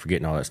you start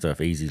forgetting all that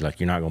stuff easy. Like,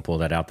 you're not going to pull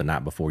that out the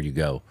night before you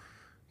go.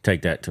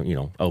 Take that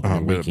to,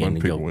 opening weekend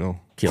and go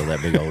kill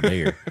that big old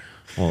deer.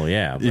 Well,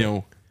 yeah.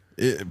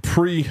 But,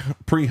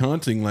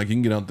 pre-hunting, like, you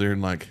can get out there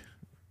and, like,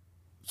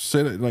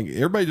 set it, like,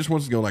 everybody just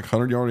wants to go, like,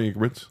 100-yard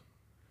increments.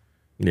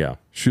 Yeah.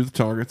 Shoot the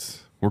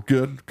targets. We're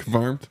good.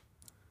 Confirmed.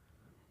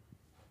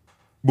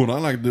 What I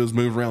like to do is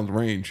move around the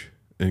range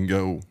and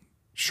go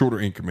shorter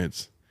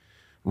increments,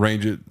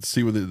 range it,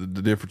 see what the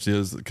difference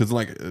is. Because,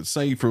 like,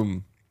 say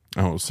from,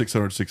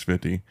 600 to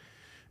 650,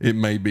 it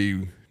may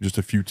be just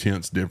a few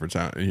tenths difference.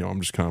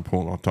 I'm just kind of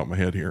pulling off the top of my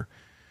head here.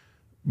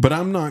 But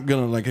I'm not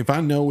going to, like, if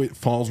I know it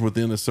falls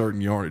within a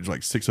certain yardage,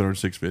 like 600,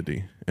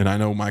 650, and I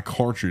know my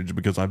cartridge,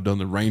 because I've done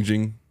the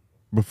ranging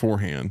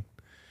beforehand,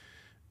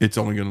 it's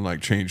only going to,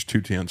 like, change 2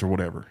 tenths or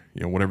whatever,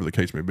 whatever the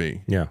case may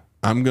be. Yeah.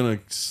 I'm gonna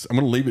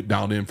leave it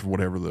dialed in for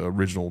whatever the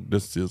original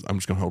distance is. I'm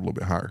just gonna hold a little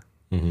bit higher.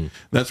 Mm-hmm.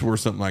 That's where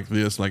something like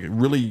this, like,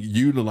 really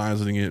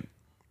utilizing it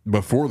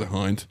before the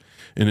hunt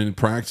and then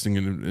practicing,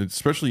 and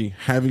especially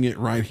having it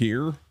right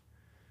here,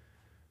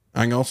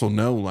 I can also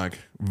know, like,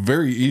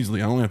 very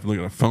easily. I don't have to look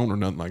at a phone or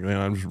nothing like that.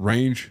 I'm just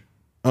range.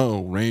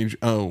 Well,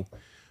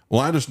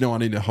 I just know I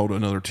need to hold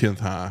another 10th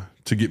high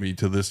to get me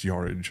to this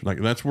yardage. Like,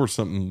 that's where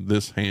something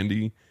this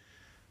handy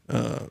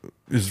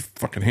is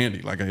fucking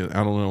handy. Like, I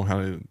don't know how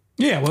to.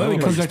 Yeah, well, it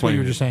comes back to what you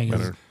were just saying.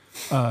 Is,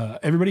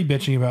 everybody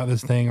bitching about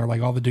this thing are,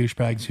 like, all the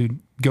douchebags who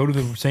go to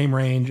the same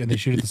range and they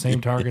shoot at the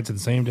same targets at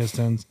the same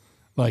distance,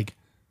 like,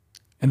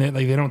 and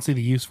they don't see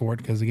the use for it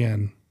because,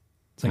 again,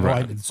 it's like,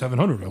 right. It's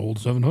 700, old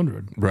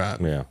 700, right?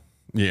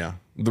 Yeah.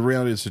 The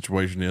reality of the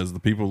situation is the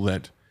people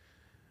that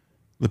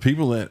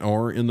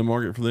are in the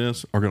market for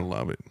this are going to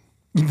love it.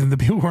 The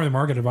people who are in the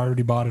market have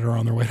already bought it or are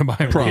on their way to buy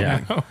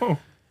it.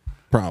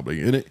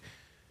 Probably, and it.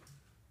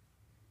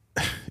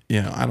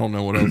 Yeah, I don't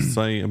know what else to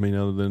say. I mean,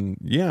 other than,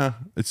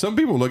 some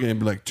people look at it and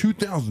be like,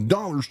 $2,000.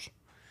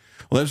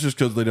 Well, that's just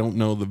because they don't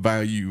know the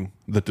value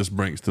that this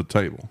brings to the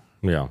table.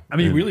 Yeah. I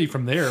mean, really,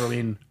 from there,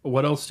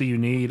 what else do you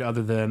need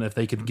other than if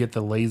they could get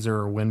the laser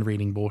or wind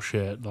reading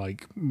bullshit,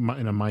 like,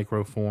 in a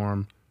micro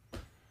form?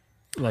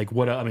 Like,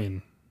 what,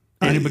 and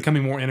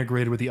becoming more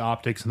integrated with the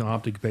optics and the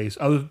optic base.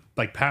 Other,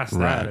 like, past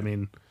that,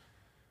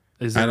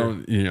 Is there, I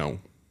don't,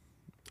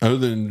 other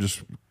than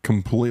just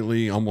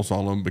completely, almost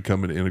all of them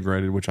becoming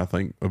integrated, which I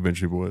think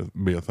eventually will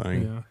be a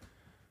thing.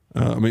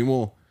 Yeah. I mean,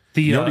 well,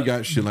 you already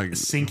got shit like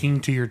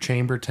syncing to your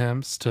chamber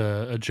temps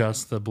to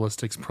adjust the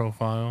ballistics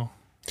profile.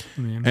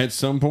 at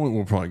some point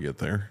we'll probably get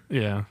there.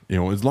 Yeah.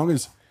 As long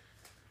as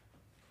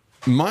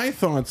my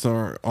thoughts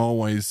are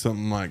always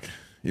something like,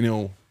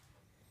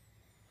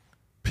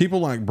 people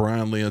like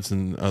Brian Litz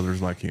and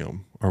others like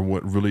him are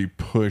what really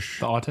push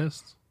The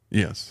autists?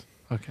 yes.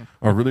 Okay.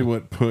 Are really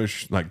what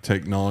push like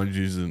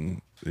technologies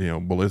and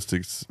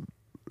ballistics,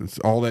 it's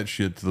all that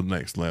shit to the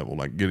next level,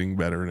 like getting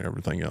better and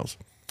everything else.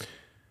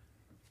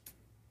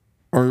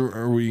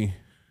 Are we?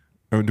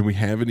 Or do we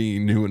have any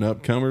new and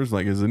upcomers?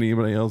 Like, is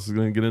anybody else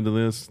going to get into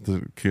this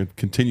to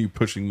continue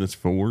pushing this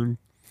forward?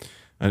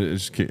 I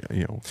just can't,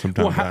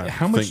 sometimes how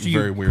I much think do you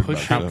very weird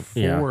push about it stuff.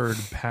 forward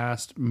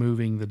past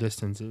moving the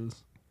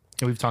distances?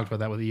 And we've talked about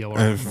that with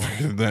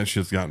ELR. That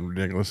shit's gotten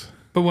ridiculous.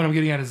 But what I'm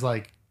getting at is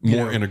like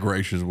More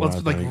integration is what I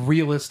like think.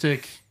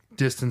 realistic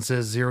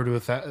distances 0 to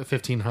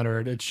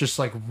 1500. It's just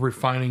like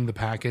refining the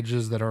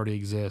packages that already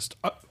exist,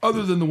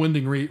 other than the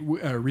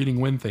reading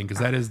wind thing,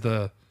 because that is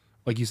the,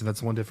 like you said, that's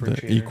the one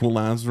differentiator. The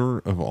equalizer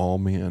of all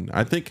men.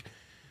 I think,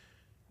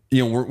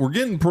 we're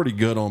getting pretty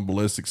good on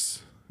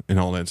ballistics and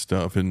all that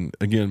stuff. And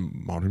again,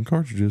 modern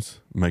cartridges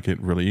make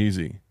it really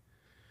easy.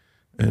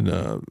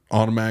 And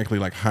automatically,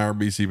 like higher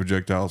BC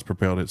projectiles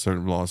propelled at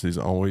certain velocities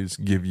always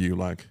give you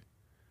like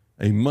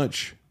a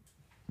much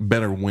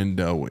better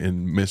window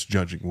in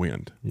misjudging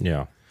wind.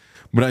 Yeah.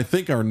 But I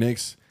think our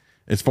next,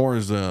 as far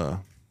as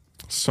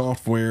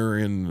software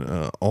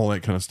and all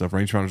that kind of stuff,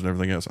 rangefinders and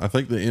everything else, I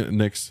think the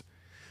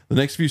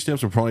next few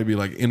steps will probably be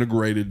like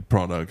integrated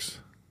products,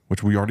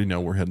 which we already know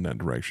we're heading that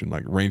direction,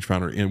 like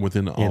rangefinder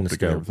within the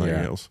optic and everything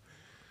else,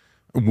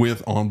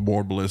 with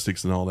onboard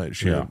ballistics and all that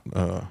shit.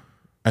 Yeah.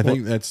 I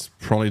think that's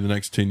probably the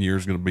next 10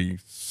 years going to be,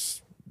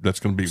 that's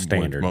going to be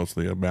standard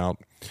mostly about.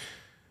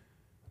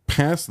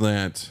 Past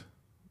that,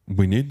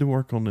 we need to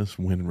work on this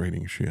wind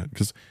rating shit.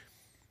 Because,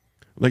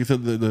 like I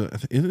said, it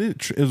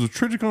was a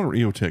Trigicon or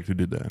EOTech who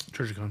did that?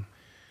 Trigicon.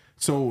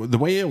 So the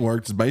way it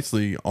works is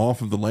basically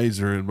off of the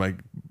laser, it like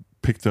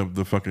picked up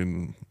the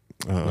fucking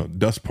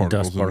dust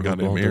particles in the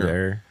goddamn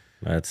air.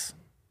 That's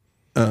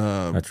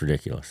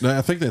ridiculous.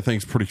 I think that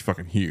thing's pretty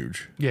fucking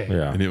huge.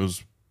 Yeah. And it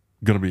was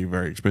going to be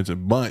very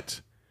expensive.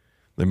 But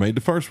they made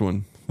the first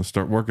one. Let's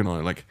start working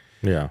on it. Like,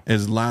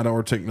 as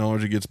LiDAR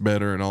technology gets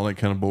better and all that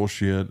kind of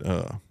bullshit,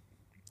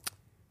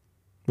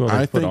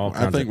 I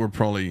think we're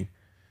probably,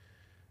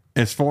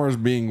 as far as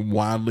being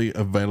widely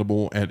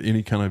available at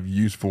any kind of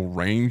useful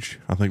range,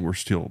 I think we're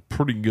still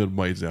pretty good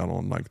ways out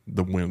on like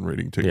the wind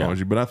reading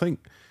technology. But I think,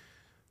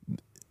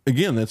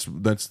 again, that's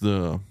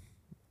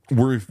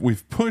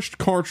we've pushed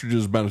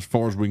cartridges about as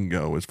far as we can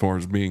go, as far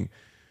as being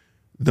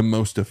the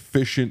most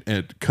efficient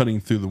at cutting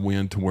through the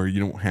wind to where you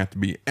don't have to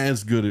be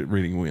as good at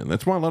reading wind.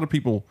 That's why a lot of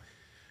people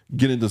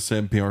get into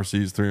 7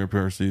 PRCs, 3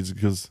 PRCs,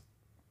 because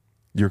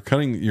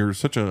you're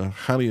such a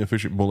highly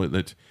efficient bullet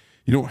that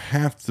you don't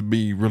have to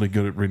be really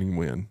good at reading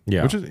wind.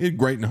 Yeah. Which is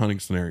great in a hunting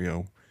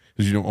scenario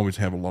because you don't always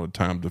have a lot of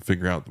time to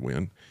figure out the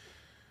wind.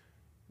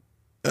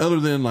 Other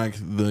than like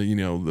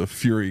the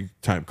Fury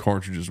type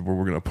cartridges where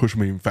we're going to push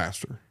them even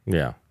faster.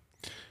 Yeah.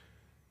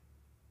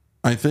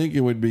 I think it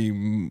would be,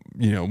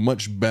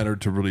 much better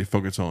to really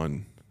focus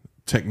on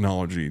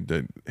technology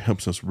that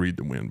helps us read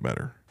the wind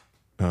better.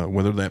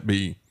 Whether that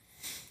be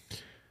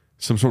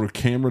some sort of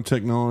camera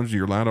technology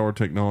or LiDAR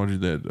technology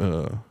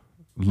that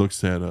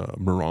looks at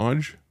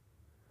mirage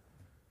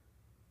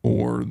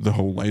or the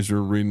whole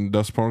laser reading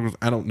dust particles.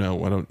 I don't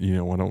know.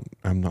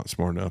 I'm not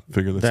smart enough to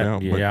figure this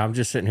out. Yeah, I'm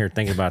just sitting here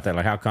thinking about that.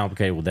 Like, how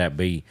complicated would that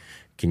be?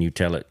 Can you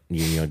tell it,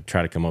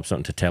 try to come up with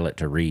something to tell it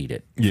to read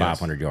at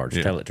 500 yards,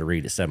 tell it to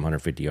read at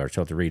 750 yards,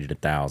 tell it to read at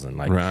 1,000.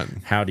 Like,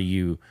 how do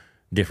you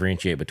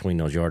differentiate between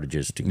those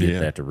yardages to get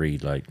that to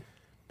read? Like,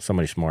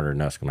 somebody smarter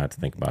than us is going to have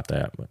to think about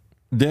that. But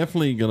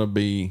definitely going to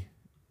be,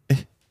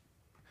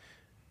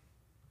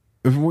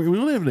 we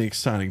live in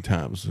exciting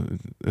times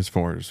as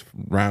far as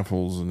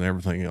rifles and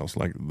everything else.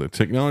 Like, the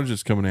technology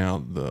that's coming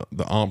out,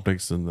 the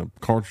optics and the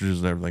cartridges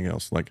and everything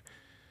else. Like,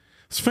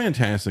 it's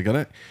fantastic.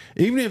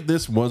 Even if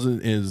this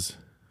wasn't as,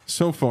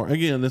 so far,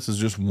 again, this is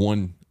just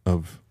one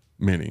of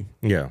many.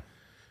 Yeah.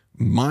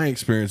 My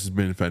experience has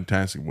been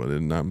fantastic with it,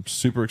 and I'm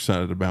super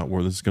excited about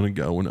where this is going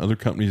to go, and other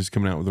companies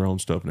coming out with their own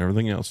stuff and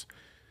everything else.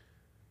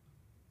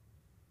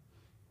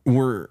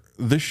 Where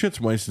this shit's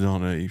wasted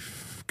on a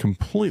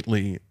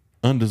completely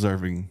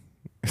undeserving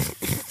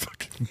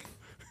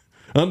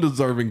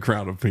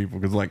crowd of people.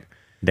 Because, like,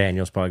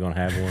 Daniel's probably going to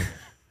have one.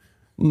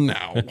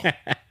 No.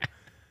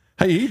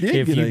 Hey, he did.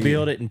 If you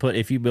build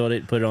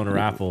it, put it on a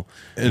rifle,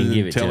 and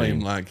give it tell to him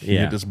like, you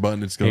hit this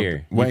button, it's going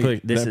to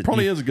wait. That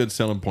probably is a good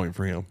selling point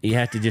for him. You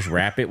have to just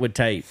wrap it with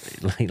tape,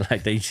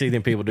 like you see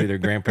them people do their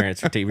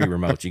grandparents' TV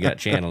remotes. You got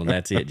channel, and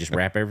that's it. Just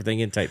wrap everything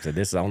in tape. So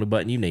this is the only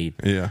button you need.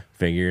 Yeah,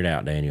 figure it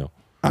out, Daniel.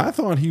 I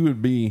thought he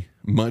would be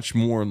much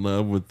more in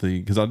love with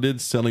because I did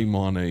sell him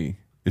on it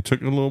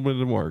took a little bit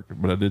of work,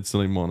 but I did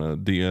sell him on a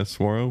DS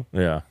Swaro.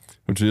 Yeah,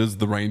 which is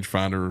the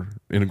rangefinder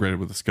integrated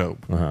with the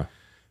scope.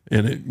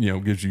 And it,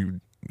 gives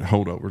you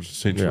holdovers,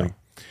 essentially.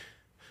 Yeah.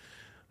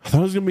 I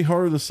thought it was going to be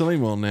harder to sell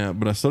him on that,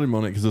 but I sold him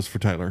on it because it's for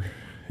Taylor.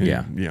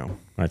 And,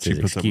 that's his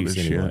excuse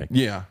anyway. Shit.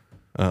 Yeah.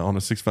 On a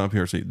 6.5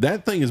 PRC.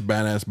 That thing is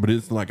badass, but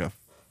it's like a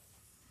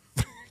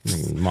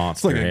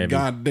monster. It's like heavy. a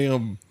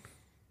goddamn,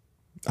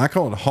 I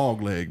call it a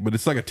hog leg, but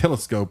it's like a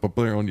telescope up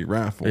there on your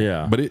rifle.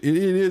 Yeah. But it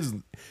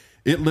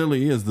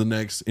literally is the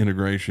next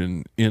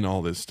integration in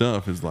all this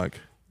stuff, is like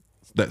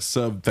that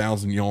sub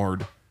 1,000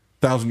 yard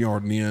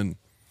and in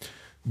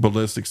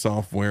ballistic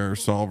software,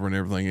 solver, and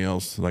everything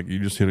else. Like you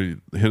just hit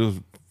a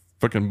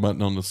fucking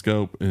button on the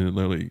scope and it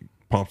literally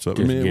pops up.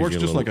 It works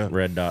just like a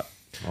red dot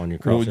on your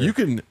crosshair. Well, you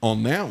can,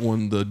 on that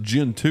one, the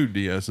Gen 2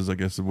 DSs, I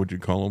guess is what you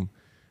call them,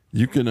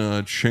 you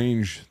can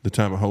change the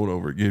type of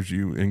holdover it gives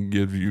you and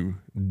gives you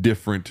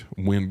different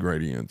wind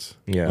gradients,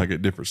 like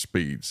at different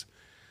speeds.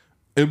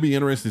 It'd be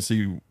interesting to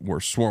see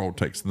where Swirl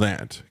takes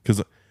that,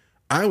 because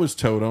I was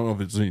told, I don't know if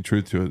there's any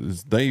truth to it,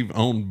 is they've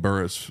owned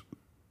Burris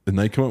and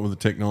they come up with the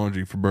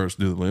technology for Burris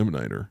to do the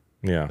Eliminator.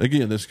 Yeah.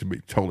 Again, this could be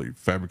totally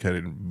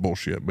fabricated and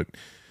bullshit, but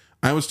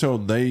I was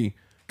told they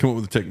come up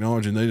with the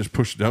technology and they just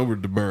pushed it over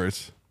to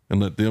Burris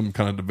and let them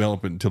kind of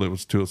develop it until it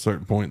was to a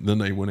certain point. Then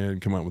they went in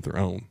and come out with their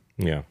own.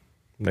 Yeah.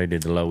 They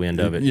did the low end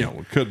of it.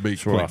 It could be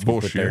complete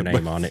bullshit. Put their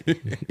name on it.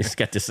 It's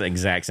got this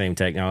exact same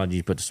technology.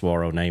 You put the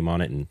Swaro name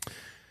on it and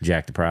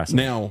jack the price.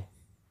 Now,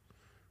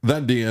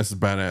 that DS is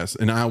badass,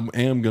 and I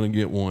am going to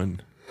get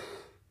one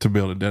to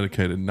build a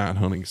dedicated night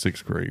hunting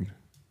 6th grade.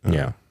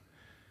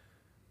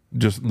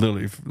 Just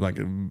literally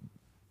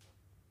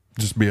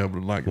just be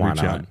able to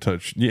reach out and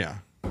touch. Yeah.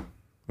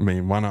 I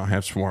mean, why not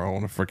have Swaro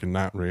on a freaking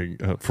night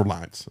rig for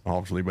lights,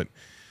 obviously. But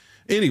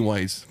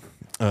anyways,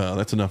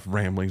 that's enough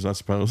ramblings, I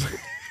suppose.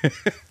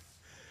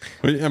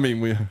 I mean,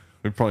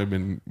 we've probably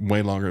been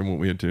way longer than what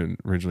we had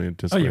originally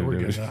anticipated. Oh, yeah, we're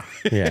good.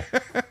 Yeah.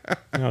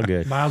 All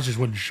good. Miles just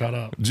wouldn't shut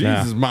up.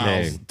 Jesus, Nah,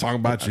 Miles, dude. talking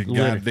about your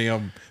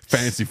goddamn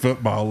fantasy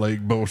football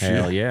league bullshit.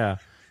 Hell yeah.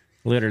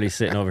 Literally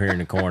sitting over here in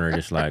the corner,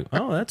 just like,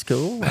 oh, that's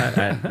cool.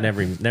 I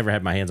never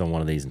had my hands on one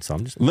of these, and so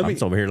I'm just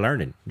over here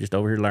learning. Just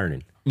over here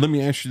learning. Let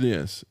me ask you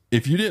this: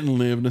 if you didn't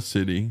live in a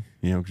city,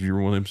 because you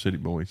were one of them city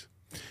boys,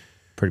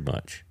 Pretty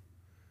much.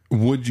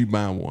 would you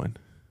buy one?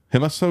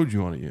 Have I sold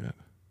you on it yet?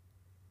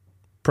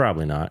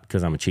 Probably not,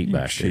 because I'm a cheap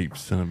bastard. Cheap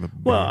son of a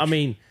bitch. Well, I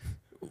mean,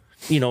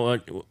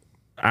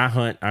 I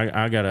hunt.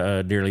 I got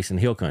a deer lease in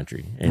hill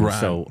country, and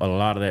so a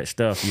lot of that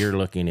stuff you're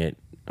looking at.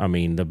 I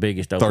mean, the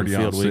biggest open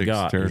field we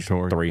got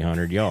territory. Is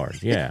 300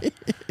 yards. Yeah,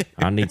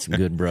 I need some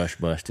good brush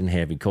busting,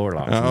 heavy core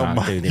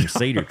locks through them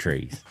cedar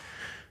trees.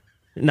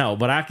 No,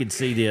 but I could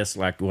see this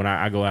like when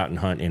I go out and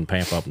hunt in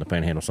Pampa up in the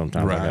Panhandle.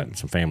 Sometimes I got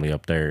some family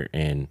up there,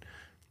 and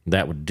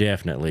that would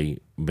definitely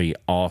be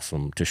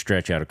awesome to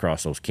stretch out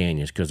across those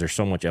canyons, because there's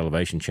so much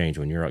elevation change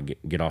when you're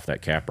get off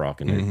that cap rock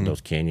and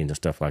those canyons and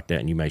stuff like that,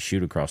 and you may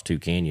shoot across 2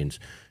 canyons,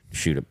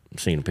 shoot a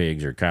scene of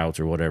pigs or coyotes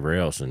or whatever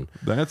else, and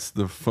that's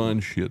the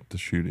fun shit to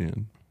shoot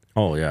in.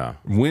 Oh yeah,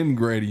 wind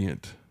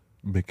gradient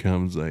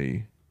becomes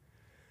a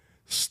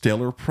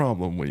stellar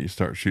problem when you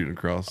start shooting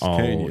across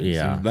canyons.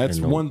 Yeah, and that's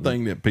one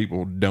thing that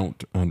people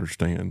don't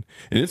understand,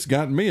 and it's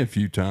gotten me a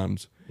few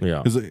times.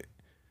 Yeah.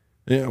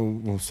 Yeah,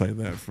 we'll say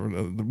that for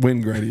the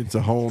wind gradient's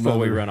a whole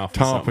other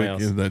topic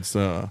that's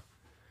a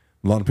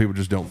lot of people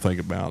just don't think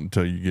about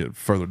until you get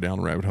further down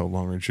the rabbit hole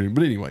long range shooting.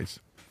 But anyways,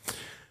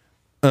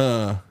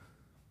 have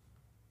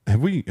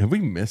we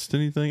missed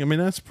anything? I mean,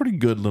 that's a pretty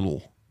good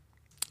little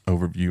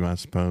overview, I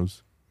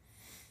suppose.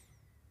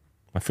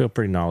 I feel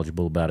pretty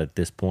knowledgeable about it at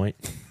this point.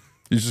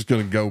 You're just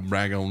gonna go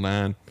brag on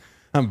 9.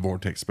 I'm a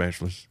Vortex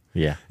specialist.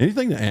 Yeah.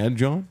 Anything to add,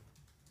 John?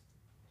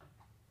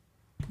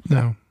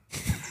 No.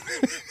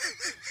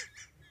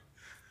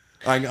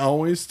 I can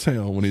always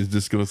tell when he's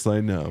just going to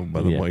say no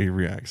by the way he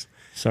reacts.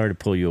 Sorry to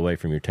pull you away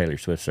from your Taylor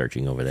Swift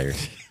searching over there.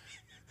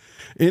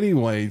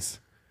 Anyways,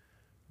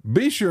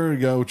 be sure to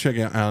go check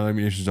out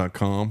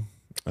allammunitions.com.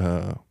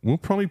 We'll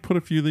probably put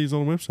a few of these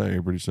on the website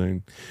here pretty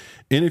soon.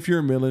 And if you're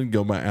in Midland,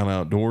 go by All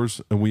Outdoors.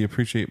 We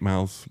appreciate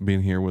Miles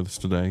being here with us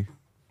today.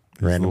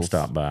 Random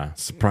stop by.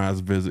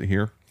 Surprise visit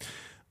here.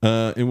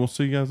 And we'll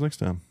see you guys next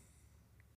time.